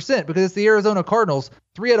 100%, because it's the Arizona Cardinals.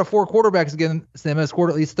 3 out of 4 quarterbacks against them have scored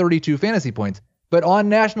at least 32 fantasy points. But on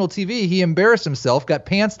national TV, he embarrassed himself, got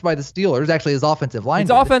pantsed by the Steelers. Actually, his offensive line.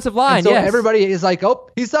 And so everybody is like, oh,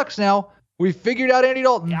 he sucks now. We figured out Andy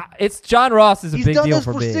Dalton. Yeah, it's John Ross is a big deal for me. He's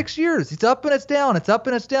done this for 6 years. It's up and it's down. It's up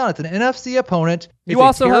and it's down. It's an NFC opponent. It's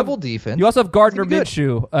a terrible defense. You also have Gardner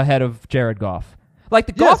Minshew ahead of Jared Goff. Like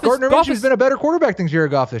the Yes, Goff Gardner Minshew's been a better quarterback than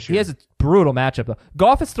Jared Goff this year. He has a brutal matchup though.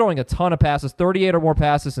 Goff is throwing a ton of passes, 38 or more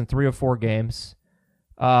passes in 3 or 4 games.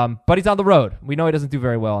 But he's on the road. We know he doesn't do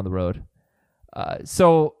very well on the road.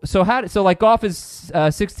 So Goff is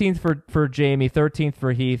 16th for Jamie, 13th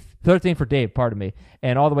for Heath, 13th for Dave, pardon me,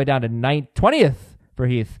 and all the way down to 20th for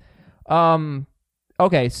Heath.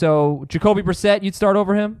 Okay, so Jacoby Brissett, you'd start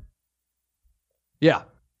over him? Yeah.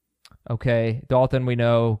 Okay, Dalton we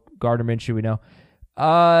know, Gardner Minshew we know.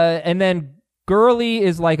 And then Gurley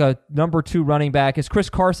is like a number 2 running back. Is Chris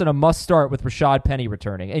Carson a must start with Rashad Penny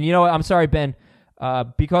returning? And you know what? I'm sorry, Ben.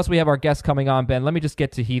 Because we have our guest coming on, Ben, let me just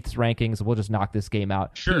get to Heath's rankings. We'll just knock this game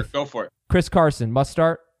out. Sure, Heath, go for it. Chris Carson, must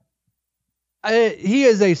start? He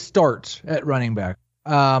is a start at running back.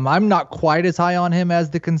 I'm not quite as high on him as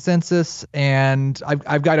the consensus, and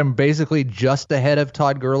I've got him basically just ahead of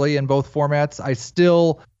Todd Gurley in both formats.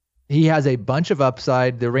 He has a bunch of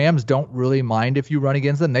upside. The Rams don't really mind if you run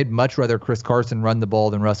against them. They'd much rather Chris Carson run the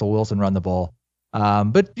ball than Russell Wilson run the ball.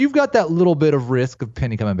 But you've got that little bit of risk of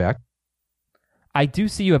Penny coming back. I do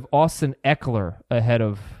see you have Austin Eckler ahead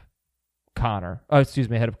of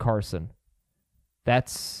ahead of Carson.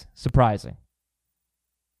 That's surprising.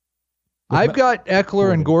 I've got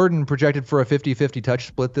Eckler and Gordon projected for a 50-50 touch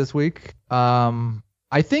split this week. I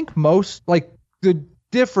think the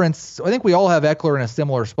difference, I think we all have Eckler in a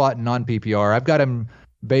similar spot in non-PPR. I've got him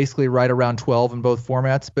basically right around 12 in both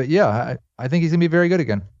formats. But yeah, I think he's going to be very good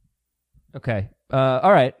again. Okay.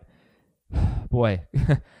 All right. Boy.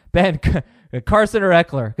 Ben, Carson or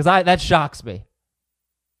Eckler? Because that shocks me.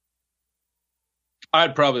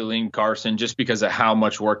 I'd probably lean Carson just because of how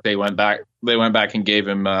much work they went back and gave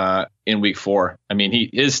him in week 4. I mean,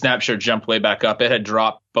 his snap share jumped way back up. It had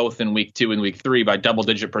dropped both in week 2 and week 3 by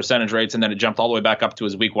double-digit percentage rates, and then it jumped all the way back up to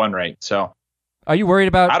his week 1 rate. So, are you worried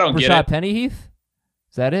about Rashad Penny, Heath?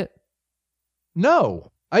 Is that it?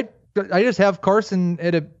 No, I just have Carson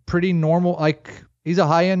at a pretty normal, he's a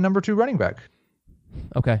high-end number 2 running back.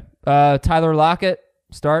 Okay. Tyler Lockett,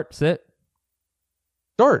 start, sit?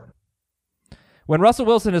 Start. When Russell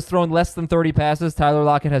Wilson has thrown less than 30 passes, Tyler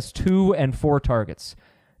Lockett has 2 and 4 targets.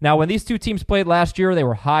 Now, when these two teams played last year, they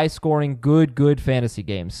were high-scoring, good fantasy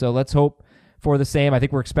games. So let's hope for the same. I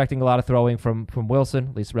think we're expecting a lot of throwing from Wilson,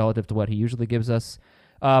 at least relative to what he usually gives us.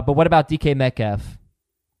 But what about DK Metcalf?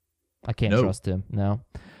 I can't trust him. No.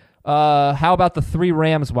 How about the 3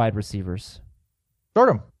 Rams wide receivers? Start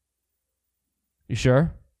him. You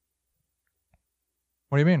sure?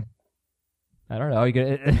 What do you mean? I don't know.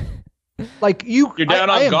 You're down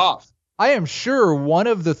on Goff. I am sure one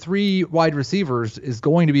of the 3 wide receivers is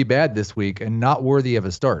going to be bad this week and not worthy of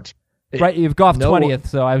a start. Right, you've Goff 20th,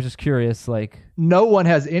 so I was just curious. No one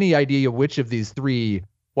has any idea which of these 3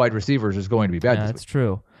 wide receivers is going to be bad this week. It's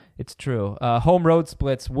true. It's true. Home road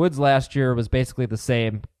splits. Woods last year was basically the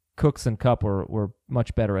same. Cooks and Kupp were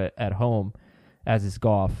much better at home, as is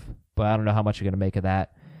Goff. But I don't know how much you're going to make of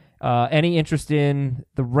that. Any interest in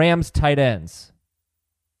the Rams tight ends?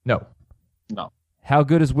 No. How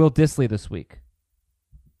good is Will Dissly this week?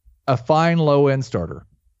 A fine low-end starter.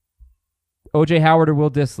 O.J. Howard or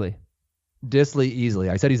Will Dissly? Dissly easily.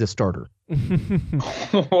 I said he's a starter.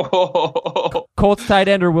 Colts tight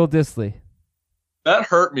end or Will Dissly? That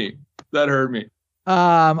hurt me.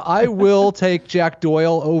 I will take Jack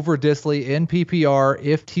Doyle over Dissly in PPR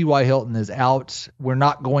if T.Y. Hilton is out. We're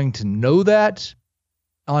not going to know that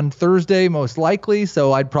on Thursday, most likely,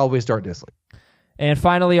 so I'd probably start Dissly. And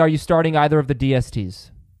finally, are you starting either of the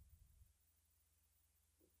DSTs?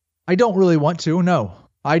 I don't really want to, no.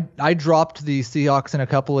 I dropped the Seahawks in a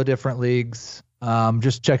couple of different leagues,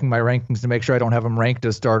 just checking my rankings to make sure I don't have them ranked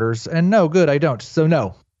as starters. And no, good, I don't. So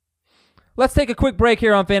no. Let's take a quick break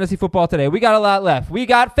here on Fantasy Football Today. We got a lot left. We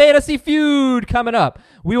got Fantasy Feud coming up.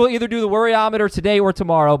 We will either do the Worryometer today or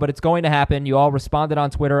tomorrow, but it's going to happen. You all responded on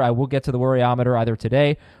Twitter. I will get to the Worryometer either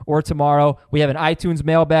today or tomorrow. We have an iTunes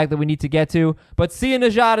mailbag that we need to get to, but Sia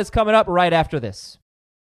Najad is coming up right after this.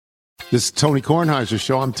 This is Tony Kornheiser's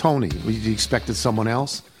show. I'm Tony. You expected someone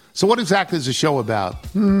else? So what exactly is the show about?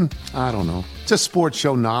 I don't know. It's a sports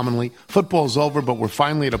show nominally. Football's over, but we're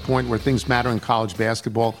finally at a point where things matter in college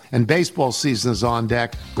basketball, and baseball season is on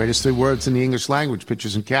deck. Greatest 3 words in the English language,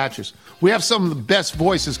 pitchers and catchers. We have some of the best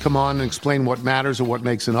voices come on and explain what matters or what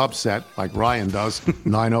makes an upset, like Ryan does,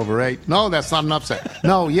 9/8. No, that's not an upset.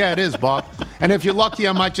 No, yeah, it is, Bob. And if you're lucky,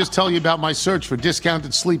 I might just tell you about my search for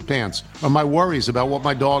discounted sleep pants or my worries about what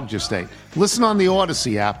my dog just ate. Listen on the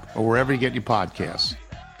Odyssey app or wherever you get your podcasts.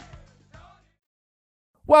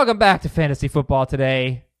 Welcome back to Fantasy Football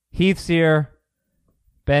Today. Heath's here.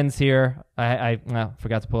 Ben's here. I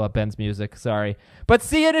forgot to pull up Ben's music. Sorry. But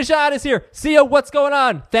Sia Najad is here. Sia, what's going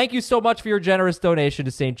on? Thank you so much for your generous donation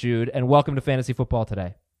to St. Jude, and welcome to Fantasy Football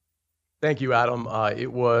Today. Thank you, Adam. It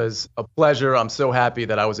was a pleasure. I'm so happy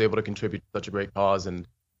that I was able to contribute to such a great cause. And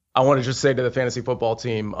I want to just say to the fantasy football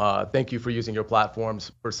team, thank you for using your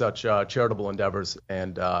platforms for such charitable endeavors.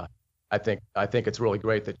 And I think it's really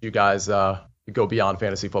great that you guys go beyond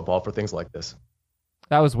fantasy football for things like this.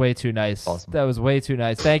 That was way too nice. Awesome. That was way too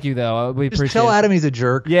nice. Thank you, though. We Just appreciate tell it. Adam he's a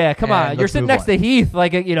jerk. Yeah, come on. You're sitting next to Heath.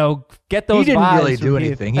 Like, get those vibes. He didn't really from do Heath.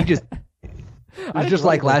 anything. He just it was just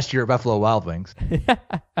like last year at Buffalo Wild Wings. All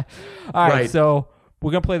right, Right. so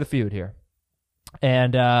we're going to play the feud here.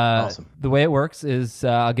 And Awesome. the way it works is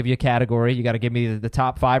I'll give you a category. You got to give me the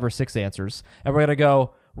top 5 or 6 answers. And we're going to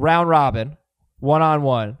go round robin,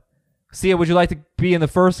 one-on-one. Sia, would you like to be in the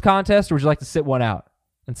first contest, or would you like to sit one out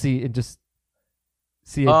and just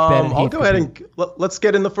see if Ben and I'll Heath go can ahead be- and let's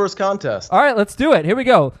get in the first contest. All right, let's do it. Here we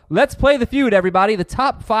go. Let's play the feud, everybody. The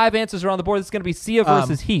top 5 answers are on the board. This is going to be Sia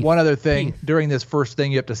versus Heath. One other thing, Heath. during this first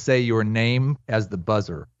thing, you have to say your name as the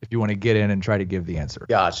buzzer if you want to get in and try to give the answer.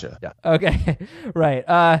 Gotcha. Yeah. Okay, right.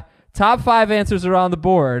 Top 5 answers are on the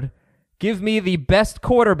board. Give me the best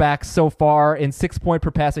quarterbacks so far in 6-point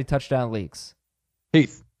per passing touchdown leagues.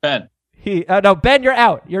 Heath. Ben. No, Ben, you're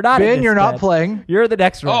out. You're not. in Ben, this, you're not Ben. playing. You're the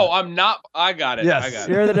next round. Oh, I'm not. I got it. Yes. I got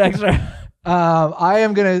it. You're the next round. I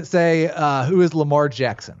am going to say who is Lamar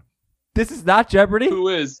Jackson. This is not Jeopardy. Who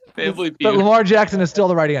is Family But Feud? Lamar Jackson is still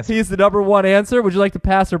the right answer. He's the number 1 answer. Would you like to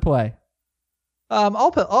pass or play?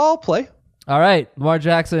 I'll play. All right, Lamar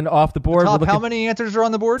Jackson off the board. We're Top, looking- how many answers are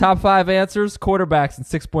on the board? Top 5 answers, quarterbacks in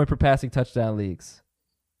 6-point per passing touchdown leagues.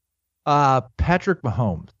 Patrick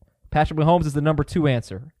Mahomes. Patrick Mahomes is the number 2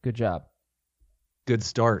 answer. Good job. Good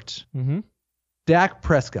start. Mm-hmm. Dak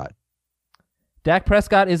Prescott. Dak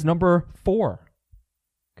Prescott is number 4.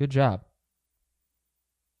 Good job.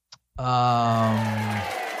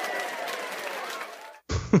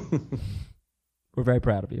 We're very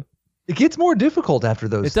proud of you. It gets more difficult after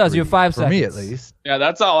those. It does. You have 5 for me, seconds. at least. Yeah,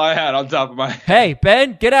 that's all I had on top of my head. Hey,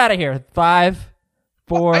 Ben, get out of here. 5,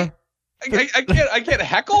 4. I can't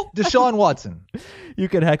heckle? Deshaun Watson. You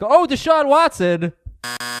can heckle. Oh, Deshaun Watson.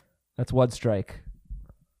 That's 1 strike.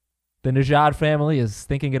 The Najad family is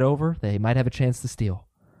thinking it over. They might have a chance to steal.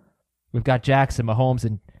 We've got Jackson,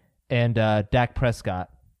 Mahomes, and Dak Prescott.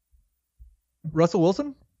 Russell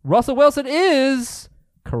Wilson. Russell Wilson is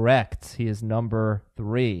correct. He is number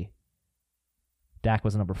 3. Dak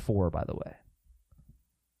was number 4, by the way.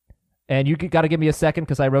 And you got to give me a second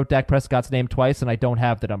because I wrote Dak Prescott's name twice, and I don't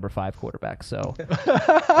have the number 5 quarterback. So, all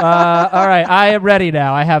right, I am ready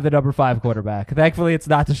now. I have the number 5 quarterback. Thankfully, it's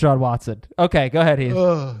not Deshaun Watson. Okay, go ahead, Heath.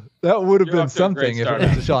 That would have You're been off to a great something if start.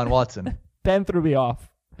 it was Deshaun Watson. Ben threw me off.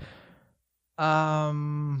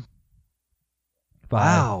 5,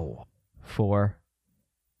 Wow. 4,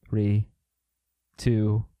 3,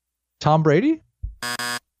 2. Tom Brady.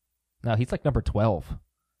 No, he's like number 12.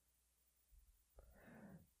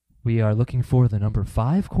 We are looking for the number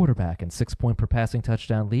 5 quarterback in 6-point per passing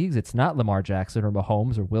touchdown leagues. It's not Lamar Jackson or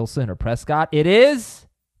Mahomes or Wilson or Prescott. It is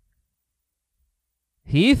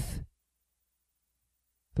Heath.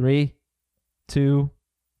 3, 2,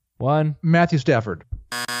 1. Matthew Stafford.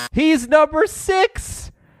 He's number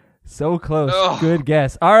 6. So close. Ugh. Good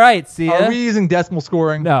guess. All right, Sia. Are we using decimal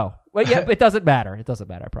scoring? No. Well, yeah, it doesn't matter. It doesn't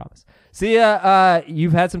matter, I promise. Sia,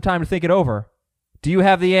 you've had some time to think it over. Do you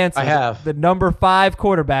have the answer? I have. The number 5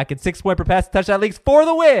 quarterback in 6-point per passing touchdown leagues for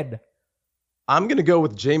the win. I'm going to go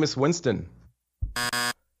with Jameis Winston.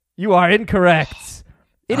 You are incorrect.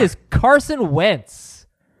 It is Carson Wentz.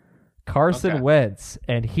 Okay. Wentz.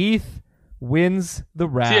 And Heath wins the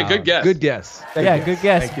round. See, a good guess. Good guess. Good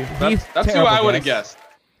guess. Thank you. Heath, That's who terrible I would have guess. guessed.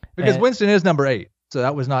 Because And- Winston is number 8, so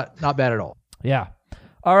that was not bad at all. Yeah.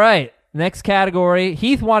 All right. Next category.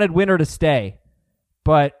 Heath wanted winner to stay,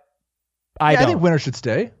 but I I don't. think winner should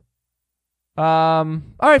stay. All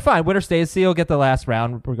right, fine. Winner stays. Sia will get the last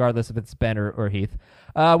round, regardless if it's Ben or Heath.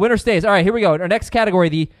 Winner stays. All right, here we go. Our next category.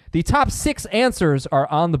 The top 6 answers are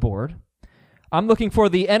on the board. I'm looking for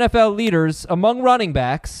the NFL leaders among running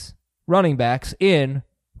backs in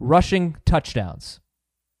rushing touchdowns.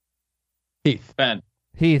 Heath. Ben.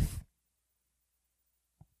 Heath.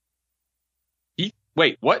 Heath?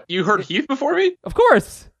 Wait, what? You heard Heath before me? Of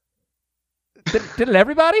course. Didn't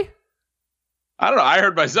everybody? I don't know. I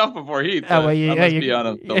heard myself before Heath. Oh, well, I must be on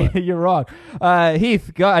a you're wrong.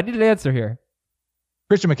 Heath, go. I need an answer here.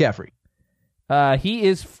 Christian McCaffrey. He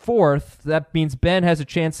is 4th. That means Ben has a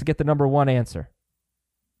chance to get the number 1 answer.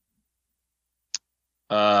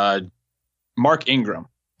 Mark Ingram.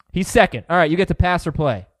 He's 2nd. All right, you get to pass or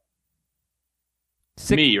play.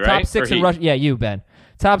 Me, right? Top 6 in rushing. Yeah, you, Ben.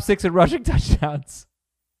 Top 6 in rushing touchdowns.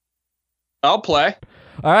 I'll play.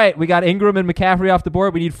 All right, we got Ingram and McCaffrey off the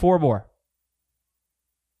board. We need 4 more.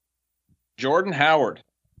 Jordan Howard.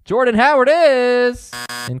 Jordan Howard is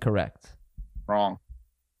incorrect. Wrong.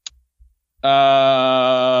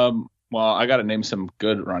 Well, I got to name some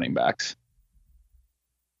good running backs.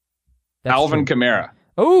 That's Alvin true. Kamara.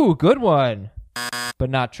 Oh, good one. But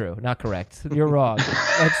not true. Not correct. You're wrong.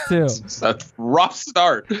 That's 2. It's a rough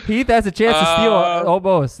start. Heath has a chance to steal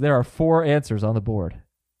almost. There are 4 answers on the board.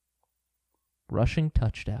 Rushing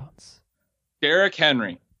touchdowns. Derrick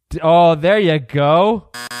Henry. Oh, there you go.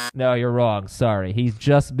 No, you're wrong. Sorry. He's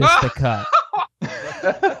just missed the cut.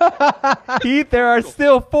 Heath, there are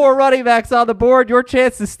still 4 running backs on the board. Your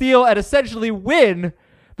chance to steal and essentially win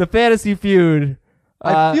the fantasy feud.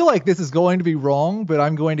 I feel like this is going to be wrong, but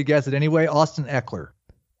I'm going to guess it anyway. Austin Eckler.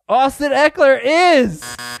 Austin Eckler is.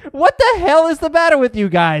 What the hell is the matter with you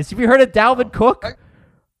guys? Have you heard of Dalvin Cook?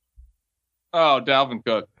 Oh, Dalvin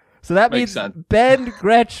Cook. So that Makes means sense. Ben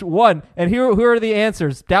Gretsch won. And here are the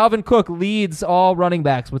answers. Dalvin Cook leads all running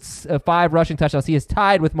backs with 5 rushing touchdowns. He is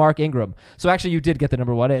tied with Mark Ingram. So actually, you did get the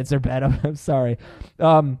number 1 answer, Ben. I'm sorry.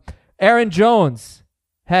 Aaron Jones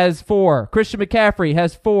has 4. Christian McCaffrey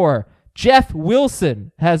has 4. Jeff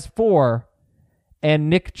Wilson has 4.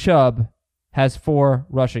 And Nick Chubb has 4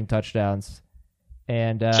 rushing touchdowns.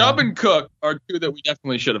 And Chubb and Cook are 2 that we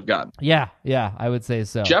definitely should have gotten. Yeah, I would say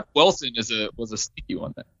so. Jeff Wilson was a sneaky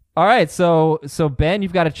one there. All right, so Ben,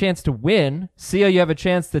 you've got a chance to win. Sia, you have a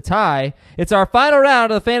chance to tie. It's our final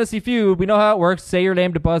round of the Fantasy Feud. We know how it works. Say your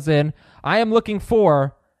name to buzz in. I am looking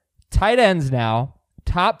for tight ends now.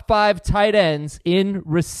 Top 5 tight ends in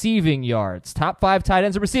receiving yards. Top 5 tight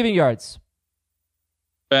ends in receiving yards.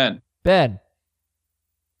 Ben.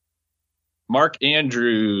 Mark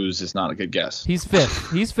Andrews is not a good guess. He's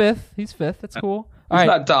 5th. He's 5th. That's cool. All He's right.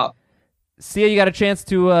 not top. Sia, you got a chance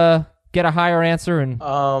to get a higher answer and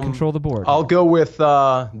control the board. I'll go with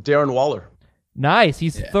Darren Waller. Nice.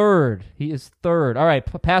 He's 3rd. He is 3rd. All right.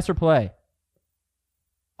 Pass or play?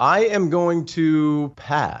 I am going to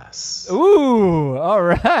pass. Ooh. All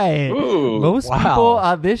right. Ooh. Most wow. people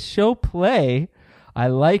on this show play. I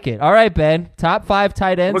like it. All right, Ben. Top 5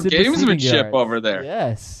 tight ends What in receiving gamesmanship yards. over there.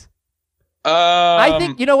 Yes. I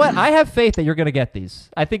think, you know what? I have faith that you're going to get these.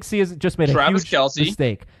 I think Sia's just made a Travis huge Kelce.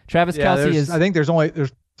 mistake. Travis Kelce is I think there's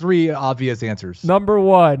 3 obvious answers. number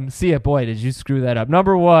 1. Sia, boy, did you screw that up.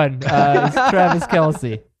 Number 1 is Travis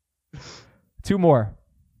Kelce. 2 more.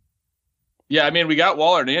 Yeah, I mean, we got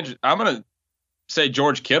Waller and Andrews. I'm going to say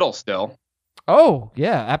George Kittle still. Oh,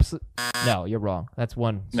 yeah, absolutely. No, you're wrong. That's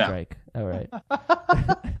 1 No. strike. All right.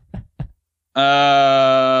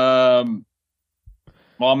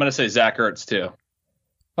 Well, I'm going to say Zach Ertz too.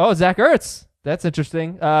 Oh, Zach Ertz. That's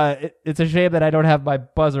interesting. It's a shame that I don't have my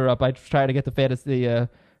buzzer up. I try to get the fantasy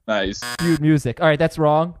Nice. feud music. All right, that's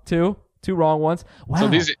wrong. 2 wrong ones. Wow. So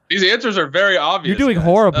these answers are very obvious. You're doing guys.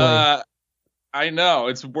 horribly. I know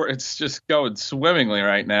it's just going swimmingly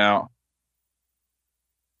right now.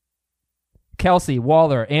 Kelce,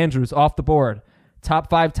 Waller, Andrews off the board. Top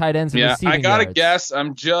 5 tight ends in Yeah, receiving I gotta yards. guess.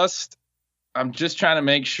 I'm just trying to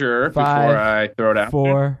make sure 5, before I throw it out.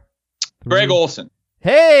 4. Greg 3. Olson.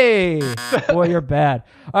 Hey, boy, you're bad.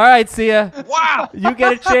 All right, Sia. Wow. You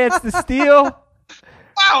get a chance to steal.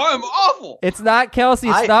 Wow, I'm awful. It's not Kelce.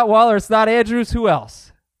 It's not Waller. It's not Andrews. Who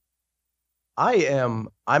else? I'm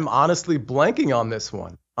honestly blanking on this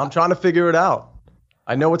one. I'm trying to figure it out.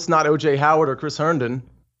 I know it's not O.J. Howard or Chris Herndon.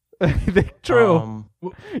 True.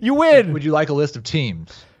 You win. Would you like a list of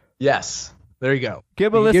teams? Yes. There you go.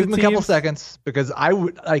 Give a list Give of him a couple teams. seconds because I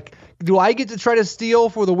would like. Do I get to try to steal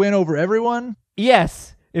for the win over everyone?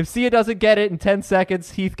 Yes. If Sia doesn't get it in 10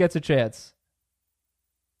 seconds, Heath gets a chance.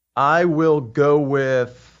 I will go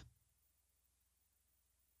with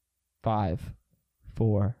 5,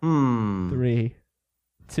 4, Hmm. 3,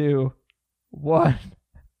 2, 1.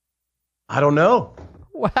 I don't know.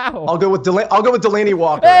 Wow. I'll go with Delaney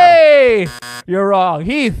Walker. Hey, you're wrong,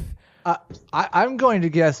 Heath. I'm going to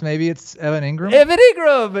guess maybe it's Evan Ingram. Evan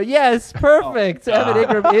Ingram. Yes, perfect. Evan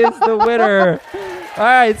Ingram is the winner. All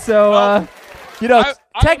right, so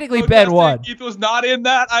technically Ben won. Keith was not in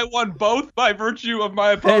that. I won both by virtue of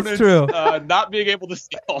my opponent's true. not being able to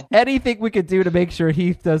steal. Anything we could do to make sure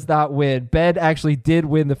Heath does not win. Ben actually did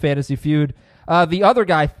win the fantasy feud. The other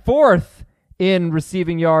guy, 4th in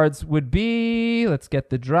receiving yards, would be, let's get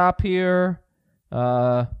the drop here.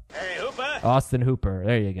 Austin Hooper.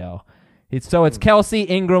 There you go. It's Kelce,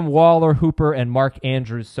 Ingram, Waller, Hooper, and Mark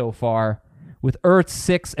Andrews so far, with Ertz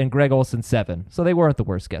 6 and Greg Olson 7. So they weren't the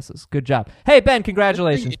worst guesses. Good job. Hey, Ben,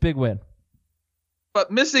 congratulations. Big win.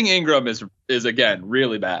 But missing Ingram is again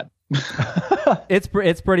really bad. It's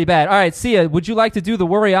pretty bad. All right, Sia, would you like to do the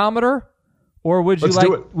Worryometer, or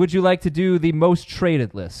would you like to do the most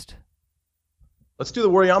traded list? Let's do the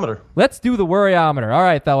Worryometer. Let's do the Worryometer. All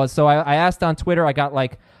right, fellas. So I asked on Twitter. I got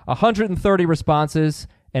like 130 responses,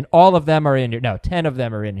 and all of them are in here. No, 10 of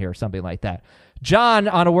them are in here, something like that. John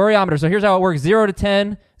on a Worryometer. So here's how it works: 0 to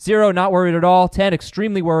 10. 0, not worried at all. 10,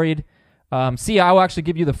 extremely worried. Sia, I will actually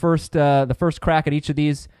give you the first crack at each of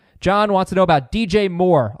these. John wants to know about DJ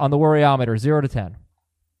Moore on the Worryometer, 0 to 10.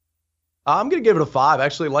 I'm going to give it a 5. I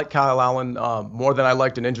actually like Kyle Allen more than I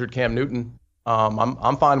liked an injured Cam Newton.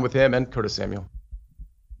 I'm fine with him and Curtis Samuel.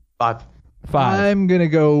 5. I'm going to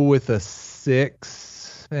go with a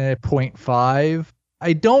 6.5.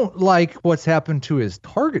 I don't like what's happened to his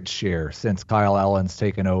target share since Kyle Allen's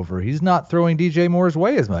taken over. He's not throwing DJ Moore's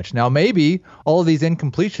way as much. Now, maybe all of these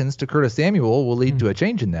incompletions to Curtis Samuel will lead to a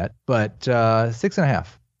change in that, but 6.5.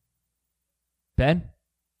 Ben?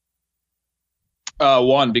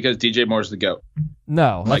 1, because DJ Moore's the GOAT.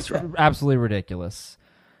 No, that's absolutely ridiculous.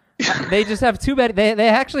 They just have too many. They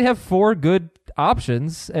actually have 4 good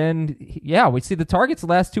options, and yeah, we see the targets the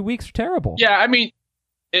last 2 weeks are terrible. Yeah, I mean,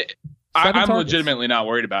 I'm targets. legitimately not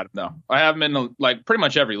worried about him, though. I have him in like pretty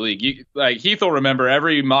much every league. Heath will remember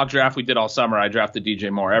every mock draft we did all summer. I drafted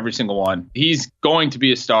DJ Moore, every single one. He's going to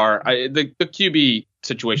be a star. The QB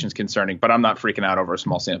situation is concerning, but I'm not freaking out over a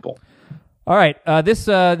small sample. All right, this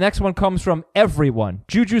next one comes from everyone.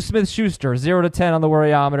 Juju Smith-Schuster, 0 to 10 on the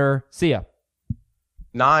Worryometer. See ya.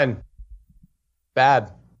 9.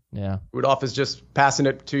 Bad. Yeah. Rudolph is just passing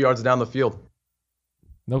it 2 yards down the field.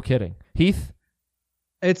 No kidding. Heath?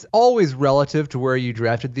 It's always relative to where you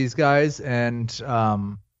drafted these guys, and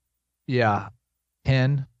 10.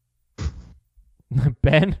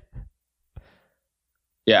 Ben?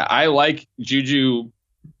 Yeah, I like Juju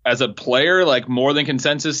as a player, like more than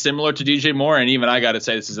consensus, similar to DJ Moore, and even I got to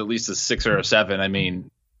say this is at least a 6 or a 7. I mean,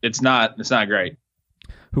 it's not great.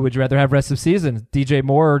 Who would you rather have rest of season, DJ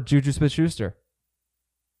Moore or Juju Smith-Schuster?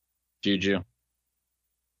 Juju.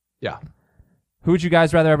 Yeah. Who would you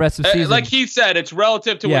guys rather have rest of season? Like Heath said, it's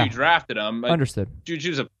relative to where you drafted him. Understood.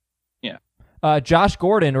 Juju's Josh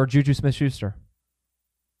Gordon or Juju Smith-Schuster?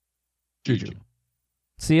 Juju.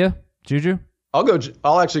 See ya? Juju?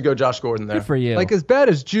 I'll actually go Josh Gordon there. Good for you. Like, as bad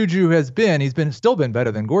as Juju has been, he's still been better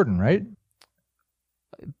than Gordon, right?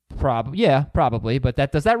 Probably. But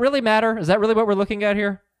does that really matter? Is that really what we're looking at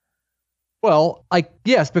here? Well,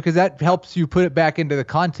 yes, because that helps you put it back into the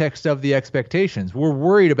context of the expectations. We're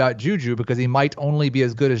worried about Juju because he might only be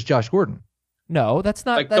as good as Josh Gordon. No, that's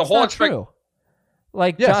not. That's not true.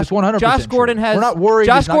 Like, yes, it's 100%. Josh Gordon true. has. We're not worried.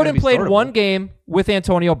 Josh Gordon played startable. 1 game with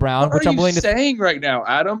Antonio Brown, what which I'm willing to. What are you saying right now,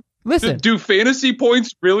 Adam? Listen, do fantasy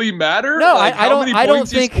points really matter? No, like, I don't. I don't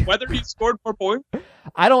think whether he scored more points.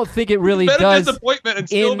 I don't think it really He's been does. a disappointment and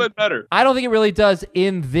still been better. I don't think it really does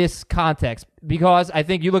in this context, because I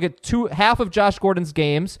think you look at half of Josh Gordon's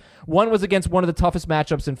games. 1 was against one of the toughest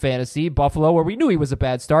matchups in fantasy, Buffalo, where we knew he was a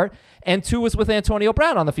bad start, and 2 was with Antonio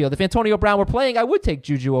Brown on the field. If Antonio Brown were playing, I would take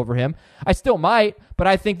Juju over him. I still might, but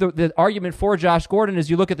I think the argument for Josh Gordon is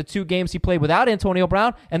you look at the 2 games he played without Antonio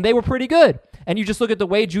Brown, and they were pretty good. And you just look at the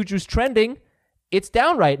way Juju's trending, it's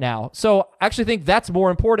down right now. So I actually think that's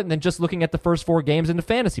more important than just looking at the first 4 games into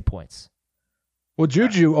fantasy points. Well,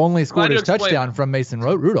 Juju only scored his touchdown from Mason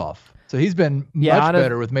Rudolph. So he's been much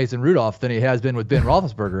better with Mason Rudolph than he has been with Ben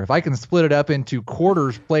Roethlisberger. If I can split it up into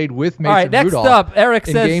quarters played with Mason Rudolph next up, Eric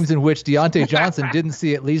says, games in which Deontay Johnson didn't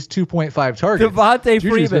see at least 2.5 targets, Devontae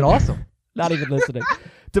Juju's Freeman. been awesome. Not even listening.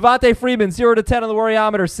 Devontae Freeman, 0 to 10 on the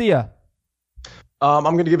Worryometer. See ya. I'm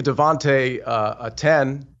going to give Devontae a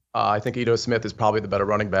 10. I think Ito Smith is probably the better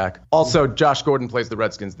running back. Also, Josh Gordon plays the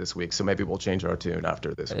Redskins this week, so maybe we'll change our tune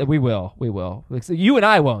after this week. We will. You and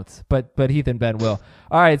I won't, but Heath and Ben will.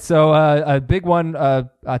 All right, so a big one,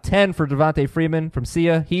 a 10 for Devontae Freeman from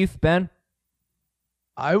Sia. Heath, Ben?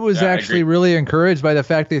 I was actually really encouraged by the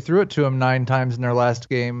fact they threw it to him 9 times in their last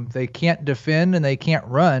game. They can't defend and they can't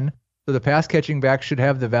run, so the pass-catching back should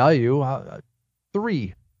have the value.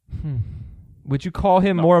 3. Would you call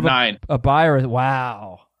him more of 9. a buyer?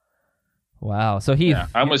 Wow. So Heath, Yeah,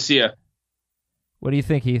 I'm with Sia. What do you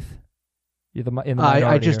think, Heath? You're in the minority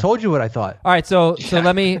I just here. told you what I thought. All right, so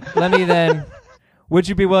let me then. Would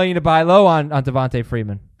you be willing to buy low on Devontae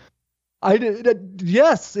Freeman?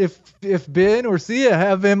 Yes, if Ben or Sia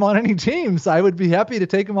have him on any teams, I would be happy to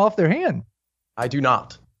take him off their hand. I do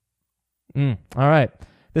not. All right.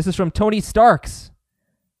 This is from Tony Starks.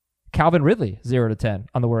 Calvin Ridley, 0 to 10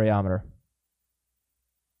 on the Worryometer.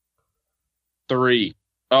 3.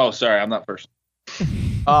 Oh, sorry, I'm not first.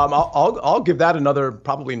 I'll give that another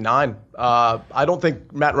probably 9. I don't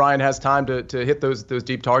think Matt Ryan has time to hit those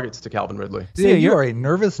deep targets to Calvin Ridley. Yeah, you are a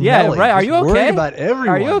nervous Yeah, Nelly. right. Are you Just okay? worried about everyone.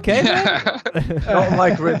 Are you okay, man? I don't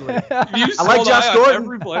like Ridley. I like Josh Gordon.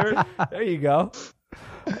 Every player. There you go.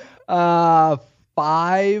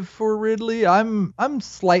 5 for Ridley. I'm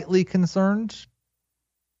slightly concerned.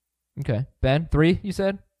 Okay. Ben, 3, you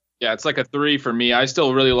said? Yeah, it's like a 3 for me. I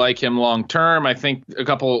still really like him long term. I think a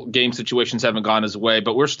couple game situations haven't gone his way,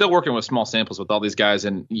 but we're still working with small samples with all these guys.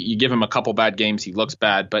 And you give him a couple bad games, he looks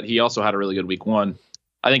bad, but he also had a really good week 1.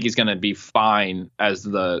 I think he's going to be fine as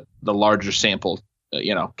the larger sample,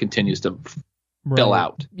 continues to fill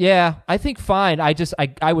out. Yeah, I think fine.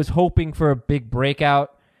 I was hoping for a big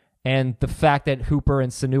breakout, and the fact that Hooper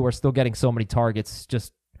and Sanu are still getting so many targets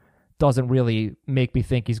just doesn't really make me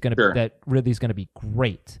think that Ridley's going to be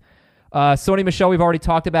great. Sony Michel, we've already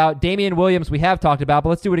talked about. Damian Williams, we have talked about, but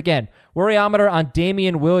let's do it again. Worryometer on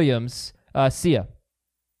Damian Williams. Sia.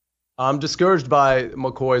 I'm discouraged by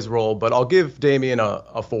McCoy's role, but I'll give Damian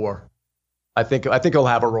a 4. I think he'll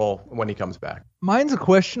have a role when he comes back. Mine's a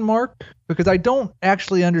question mark because I don't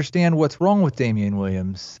actually understand what's wrong with Damian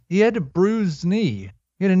Williams. He had a bruised knee.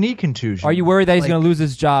 He had a knee contusion. Are you worried that he's going to lose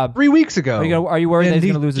his job? 3 weeks ago. Are you worried that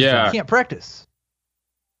he's going to lose his job? He can't practice.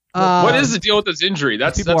 What is the deal with this injury?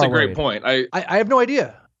 That's a great worried. point. I have no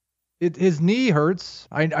idea. His knee hurts.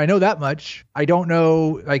 I know that much. I don't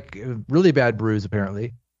know, like, a really bad bruise,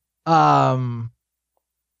 apparently. 7?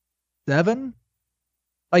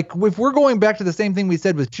 Like, if we're going back to the same thing we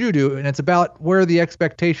said with Judu, and it's about where the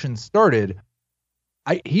expectations started,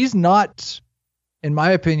 he's not, in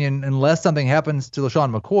my opinion, unless something happens to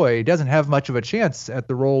LaShawn McCoy, doesn't have much of a chance at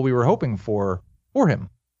the role we were hoping for him.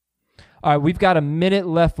 All right, we've got a minute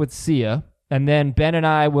left with Sia, and then Ben and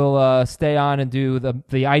I will stay on and do the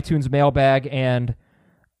iTunes mailbag and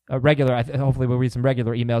a regular. Hopefully, we'll read some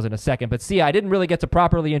regular emails in a second. But Sia, I didn't really get to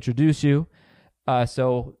properly introduce you.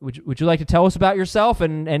 So would you like to tell us about yourself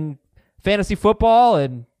and fantasy football?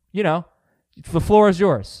 And the floor is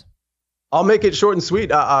yours. I'll make it short and sweet.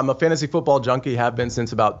 I'm a fantasy football junkie, have been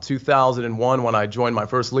since about 2001 when I joined my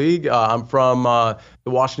first league. I'm from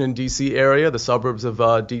the Washington, D.C. area, the suburbs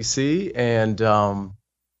of D.C., and I'm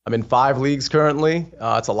in 5 leagues currently.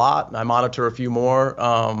 It's a lot. I monitor a few more,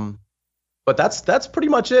 but that's pretty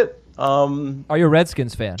much it. Are you a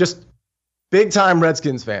Redskins fan? Just big-time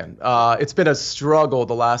Redskins fan. It's been a struggle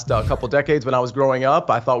the last couple decades. When I was growing up,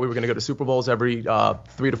 I thought we were going to go to Super Bowls every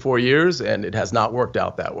 3 to 4 years, and it has not worked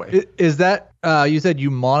out that way. Is that, you said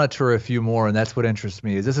you monitor a few more, and that's what interests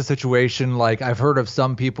me. Is this a situation like I've heard of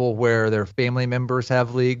some people where their family members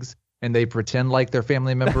have leagues, and they pretend like their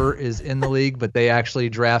family member is in the league, but they actually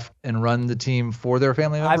draft and run the team for their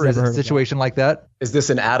family member? Is it a situation like that? Is this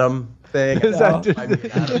an Adam thing?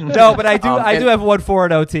 No, but I do have one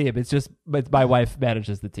 4-0 team. It's just my wife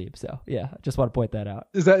manages the team, so yeah, I just want to point that out.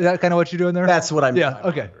 Is that kind of what you're doing there? That's what I'm doing. Yeah.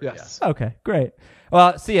 Okay. Yes. Okay. Great.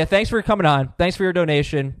 Well, Sia, thanks for coming on. Thanks for your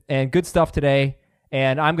donation and good stuff today.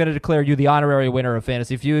 And I'm going to declare you the honorary winner of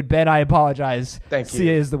Fantasy Feud. Ben, I apologize. Thank you.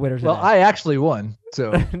 Sia is the winner today. Well, I actually won,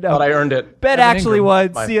 so no, but I earned it. Ben actually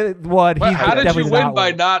won. Sia won. Well, how did you win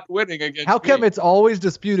by win. not winning against how come me? it's always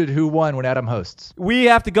disputed who won when Adam hosts? We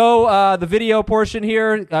have to go the video portion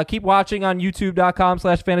here. Keep watching on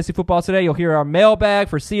youtube.com/fantasyfootball today. You'll hear our mailbag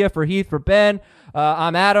for Sia, for Heath, for Ben.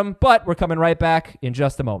 I'm Adam, but we're coming right back in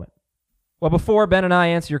just a moment. Well, before Ben and I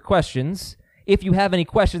answer your questions, if you have any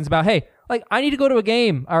questions about, hey, like I need to go to a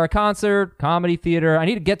game or a concert, comedy theater, I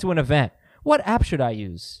need to get to an event, what app should I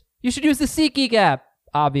use? You should use the SeatGeek app,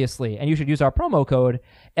 obviously, and you should use our promo code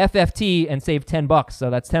FFT and save $10. So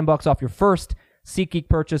that's $10 off your first SeatGeek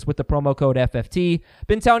purchase with the promo code FFT.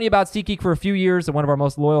 Been telling you about SeatGeek for a few years. They're one of our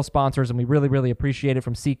most loyal sponsors, and we really, really appreciate it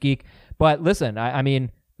from SeatGeek. But listen, I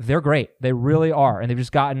mean, they're great. They really are, and they've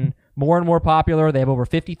just gotten more and more popular. They have over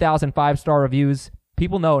 50,000 5-star reviews.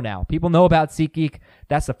 People know now. People know about SeatGeek.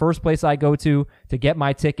 That's the first place I go to get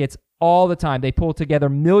my tickets all the time. They pull together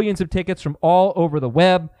millions of tickets from all over the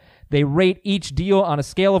web. They rate each deal on a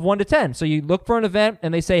scale of 1 to 10. So you look for an event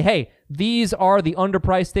and they say, hey, these are the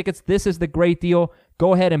underpriced tickets. This is the great deal.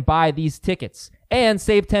 Go ahead and buy these tickets and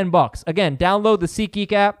save $10. Again, download the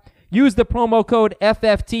SeatGeek app. Use the promo code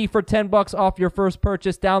FFT for $10 off your first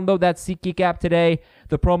purchase. Download that SeatGeek app today.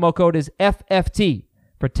 The promo code is FFT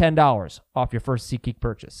for $10 off your first SeatGeek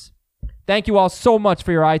purchase. Thank you all so much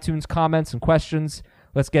for your iTunes comments and questions.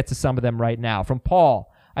 Let's get to some of them right now. From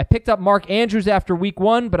Paul, I picked up Mark Andrews after week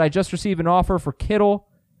 1, but I just received an offer for Kittle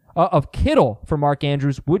for Mark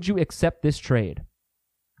Andrews. Would you accept this trade?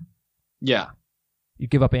 Yeah. You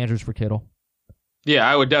give up Andrews for Kittle? Yeah,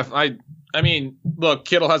 I would definitely. I mean, look,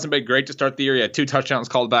 Kittle hasn't been great to start the year. He had 2 touchdowns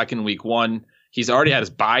called back in week 1. He's already had his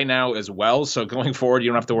bye now as well. So going forward, you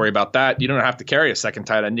don't have to worry about that. You don't have to carry a second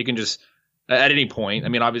tight end. You can just, at any point, I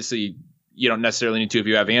mean, obviously, you don't necessarily need to if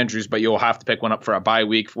you have Andrews, but you'll have to pick one up for a bye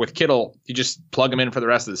week. With Kittle, you just plug him in for the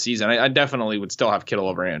rest of the season. I definitely would still have Kittle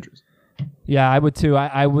over Andrews. Yeah, I would too.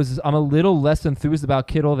 I'm a little less enthused about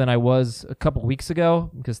Kittle than I was a couple weeks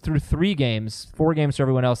ago because through 3 games, 4 games for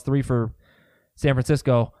everyone else, 3 for San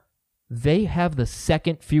Francisco, they have the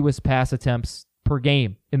second fewest pass attempts per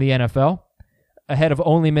game in the NFL, ahead of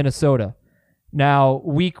only Minnesota. Now,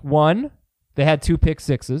 week 1, they had 2 pick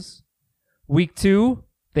sixes. Week 2,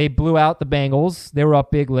 they blew out the Bengals. They were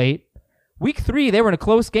up big late. Week 3, they were in a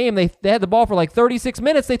close game. They had the ball for like 36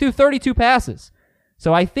 minutes. They threw 32 passes.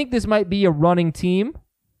 So I think this might be a running team,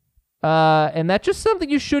 and that's just something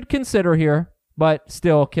you should consider here. But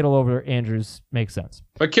still, Kittle over Andrews makes sense.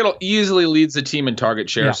 But Kittle easily leads the team in target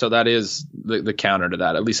share, so that is the counter to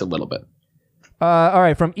that, at least a little bit. All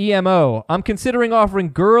right, from EMO, I'm considering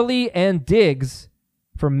offering Gurley and Diggs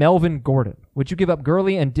for Melvin Gordon. Would you give up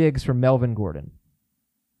Gurley and Diggs for Melvin Gordon?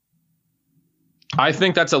 I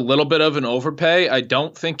think that's a little bit of an overpay. I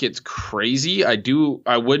don't think it's crazy. I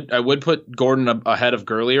would put Gordon ahead of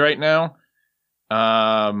Gurley right now.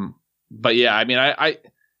 But yeah, I mean, I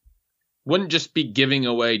wouldn't just be giving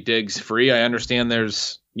away Diggs free. I understand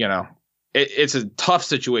there's, it's a tough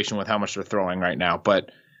situation with how much they're throwing right now,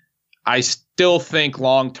 but I still think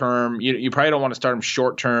long term, you probably don't want to start him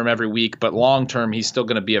short term every week, but long term, he's still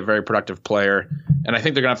going to be a very productive player. And I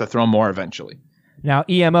think they're going to have to throw more eventually. Now,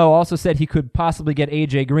 EMO also said he could possibly get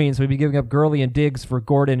A.J. Green, so he'd be giving up Gurley and Diggs for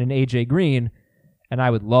Gordon and A.J. Green, and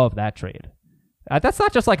I would love that trade. That's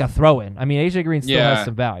not just like a throw-in. I mean, A.J. Green still has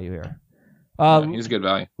some value here. He's a good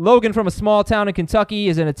value. Logan from a small town in Kentucky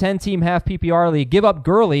is in a 10-team half PPR league. Give up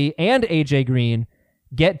Gurley and A.J. Green.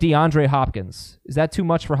 Get DeAndre Hopkins. Is that too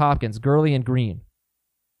much for Hopkins? Gurley and Green.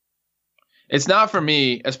 It's not for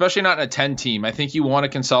me, especially not in a 10 team. I think you want to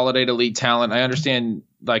consolidate elite talent. I understand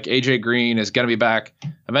like AJ Green is going to be back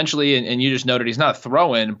eventually, and you just noted he's not a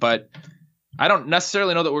throw-in, but I don't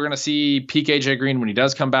necessarily know that we're going to see peak AJ Green when he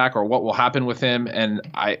does come back or what will happen with him, and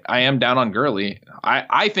I am down on Gurley.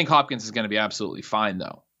 I think Hopkins is going to be absolutely fine,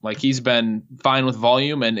 though. Like, he's been fine with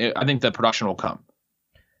volume, and I think the production will come.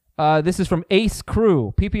 This is from Ace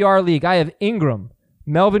Crew, PPR League. I have Ingram,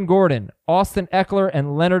 Melvin Gordon, Austin Eckler,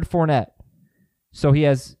 and Leonard Fournette. So he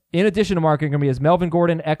has, in addition to Mark Ingram, he has Melvin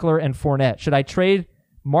Gordon, Eckler, and Fournette. Should I trade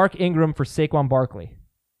Mark Ingram for Saquon Barkley?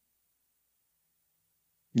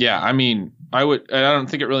 Yeah, I mean, I don't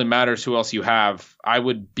think it really matters who else you have. I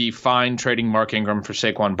would be fine trading Mark Ingram for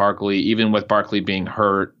Saquon Barkley, even with Barkley being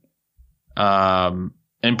hurt.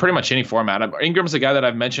 In pretty much any format. Ingram's a guy that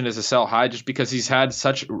I've mentioned as a sell high just because he's had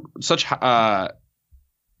such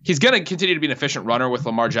he's going to continue to be an efficient runner with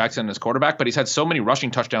Lamar Jackson as quarterback, but he's had so many rushing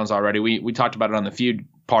touchdowns already. We talked about it on the Feud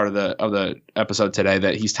part of the episode today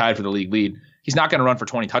that he's tied for the league lead. He's not going to run for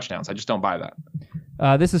 20 touchdowns. I just don't buy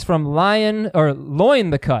that. This is from Loin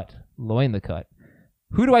the Cut.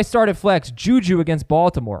 Who do I start at flex? Juju against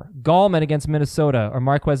Baltimore, Gallman against Minnesota, or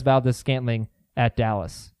Marquez Valdes-Scantling at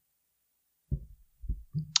Dallas?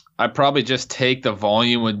 I probably just take the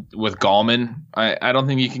volume with Gallman. I don't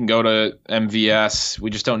think you can go to MVS.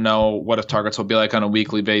 We just don't know what his targets will be like on a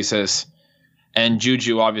weekly basis. And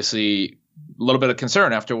Juju, obviously, a little bit of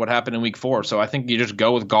concern after what happened in week 4. So I think you just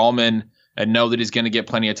go with Gallman and know that he's going to get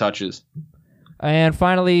plenty of touches. And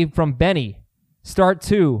finally, from Benny, start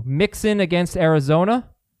 2, Mixon against Arizona,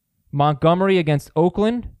 Montgomery against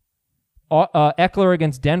Oakland, Eckler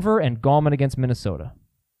against Denver, and Gallman against Minnesota.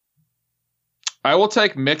 I will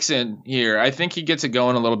take Mixon here. I think he gets it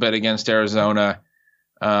going a little bit against Arizona.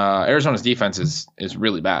 Arizona's defense is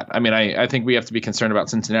really bad. I mean, I think we have to be concerned about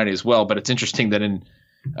Cincinnati as well, but it's interesting that in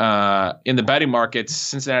the betting markets,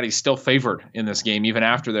 Cincinnati's still favored in this game, even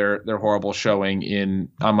after their horrible showing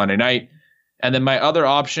on Monday night. And then my other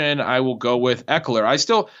option, I will go with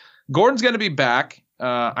Eckler. Gordon's going to be back.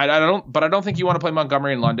 I don't think you want to play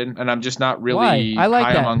Montgomery in London, and I'm just not really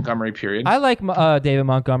high on Montgomery, period. I like David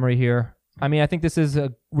Montgomery here. I mean, I think this is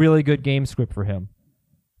a really good game script for him.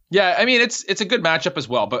 Yeah, I mean, it's a good matchup as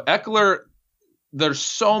well. But Eckler, there's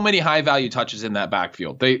so many high-value touches in that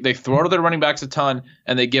backfield. They throw to their running backs a ton,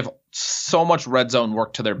 and they give so much red zone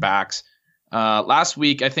work to their backs. Last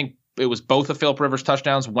week, I think it was both of Phillip Rivers'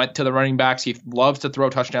 touchdowns went to the running backs. He loves to throw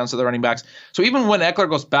touchdowns to the running backs. So even when Eckler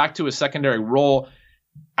goes back to his secondary role,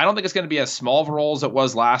 I don't think it's going to be as small of a role as it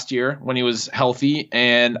was last year when he was healthy.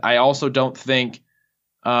 And I also don't think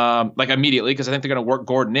immediately, because I think they're going to work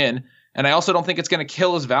Gordon in. And I also don't think it's going to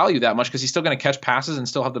kill his value that much because he's still going to catch passes and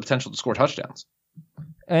still have the potential to score touchdowns.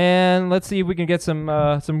 And let's see if we can get some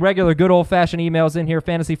regular good old-fashioned emails in here.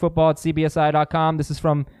 Fantasyfootball@cbsi.com. This is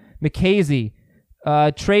from McKazy.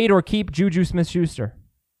 Trade or keep Juju Smith-Schuster?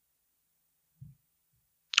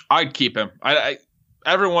 I'd keep him.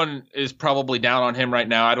 Everyone is probably down on him right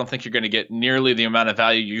now. I don't think you're going to get nearly the amount of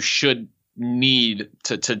value you should need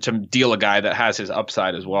to deal a guy that has his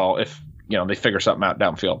upside as well if they figure something out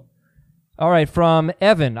downfield. All right, from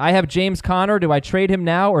Evan. I have James Conner. Do I trade him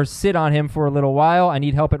now or sit on him for a little while? I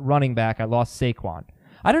need help at running back. I lost Saquon.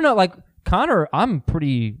 I don't know. Like, Conner, I'm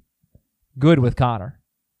pretty good with Conner.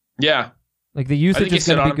 Yeah. Like, the usage is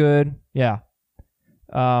going to be good. Yeah.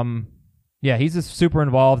 Yeah, he's just super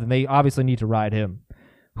involved, and they obviously need to ride him.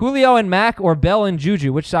 Julio and Mack or Bell and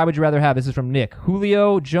Juju? Which side would you rather have? This is from Nick.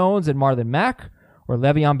 Julio Jones and Marlon Mack or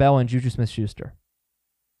Le'Veon Bell and Juju Smith-Schuster?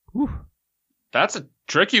 Whew. That's a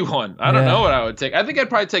tricky one. I don't know what I would take. I think I'd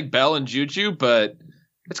probably take Bell and Juju, but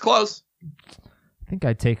it's close. I think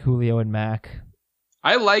I'd take Julio and Mack.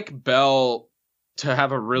 I like Bell to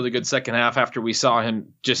have a really good second half after we saw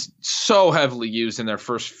him just so heavily used in their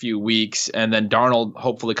first few weeks, and then Darnold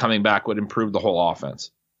hopefully coming back would improve the whole offense.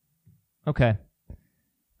 Okay.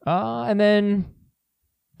 And then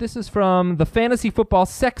this is from the fantasy football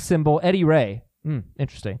sex symbol, Eddie Ray.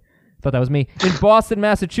 Interesting. Thought that was me. In Boston,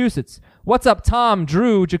 Massachusetts. What's up, Tom,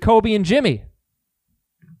 Drew, Jacoby, and Jimmy?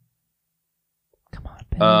 Come on,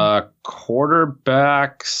 Ben.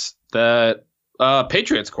 Quarterbacks that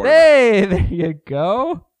Patriots quarterback. Hey, there you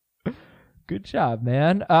go. Good job,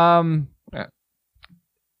 man. Yeah.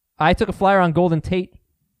 I took a flyer on Golden Tate.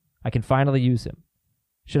 I can finally use him.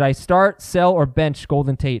 Should I start, sell, or bench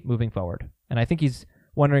Golden Tate moving forward? And I think he's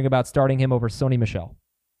wondering about starting him over Sony Michel.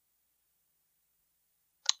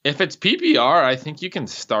 If it's PPR, I think you can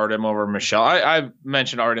start him over Michelle. I've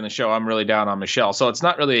mentioned already in the show, I'm really down on Michelle. So it's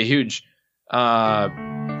not really a huge, what's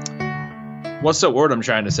the word I'm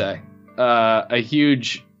trying to say? A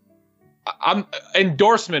huge,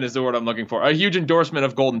 endorsement is the word I'm looking for. A huge endorsement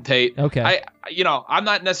of Golden Tate. Okay. I'm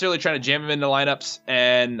not necessarily trying to jam him into lineups,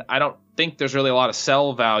 and I don't think there's really a lot of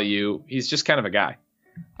sell value. He's just kind of a guy.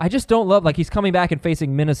 I just don't love, he's coming back and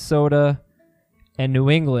facing Minnesota and New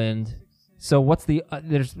England. So what's the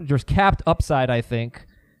there's capped upside, I think.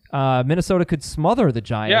 Minnesota could smother the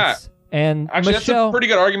Giants. Yeah. And actually, Michel, that's a pretty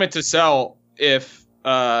good argument to sell if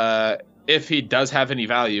he does have any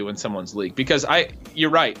value in someone's league. Because you're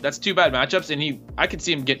right, that's two bad matchups, and I could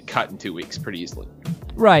see him get cut in 2 weeks pretty easily.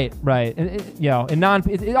 Right.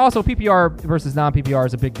 And also PPR versus non-PPR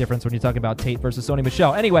is a big difference when you're talking about Tate versus Sony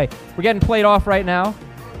Michel. Anyway, we're getting played off right now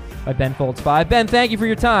by Ben Folds 5. Ben, thank you for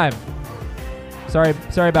your time. Sorry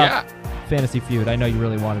about Fantasy Feud. I know you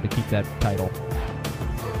really wanted to keep that title.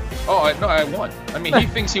 Oh, no, I won. I mean, he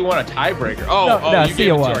thinks he won a tiebreaker. No, you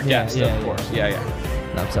gave it to our guest, of course. Yeah.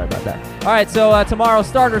 No, I'm sorry about that. All right, so tomorrow,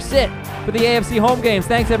 start or sit for the AFC home games.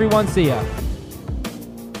 Thanks, everyone. See ya.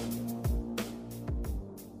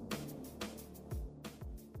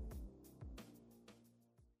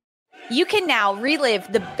 You can now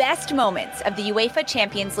relive the best moments of the UEFA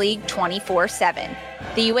Champions League 24/7.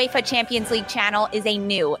 The UEFA Champions League channel is a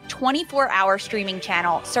new 24-hour streaming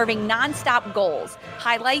channel serving non-stop goals,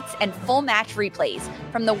 highlights, and full match replays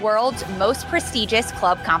from the world's most prestigious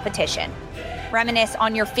club competition. Reminisce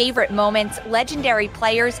on your favorite moments, legendary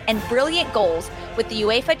players, and brilliant goals with the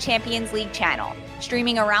UEFA Champions League channel,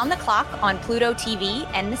 streaming around the clock on Pluto TV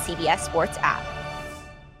and the CBS Sports app.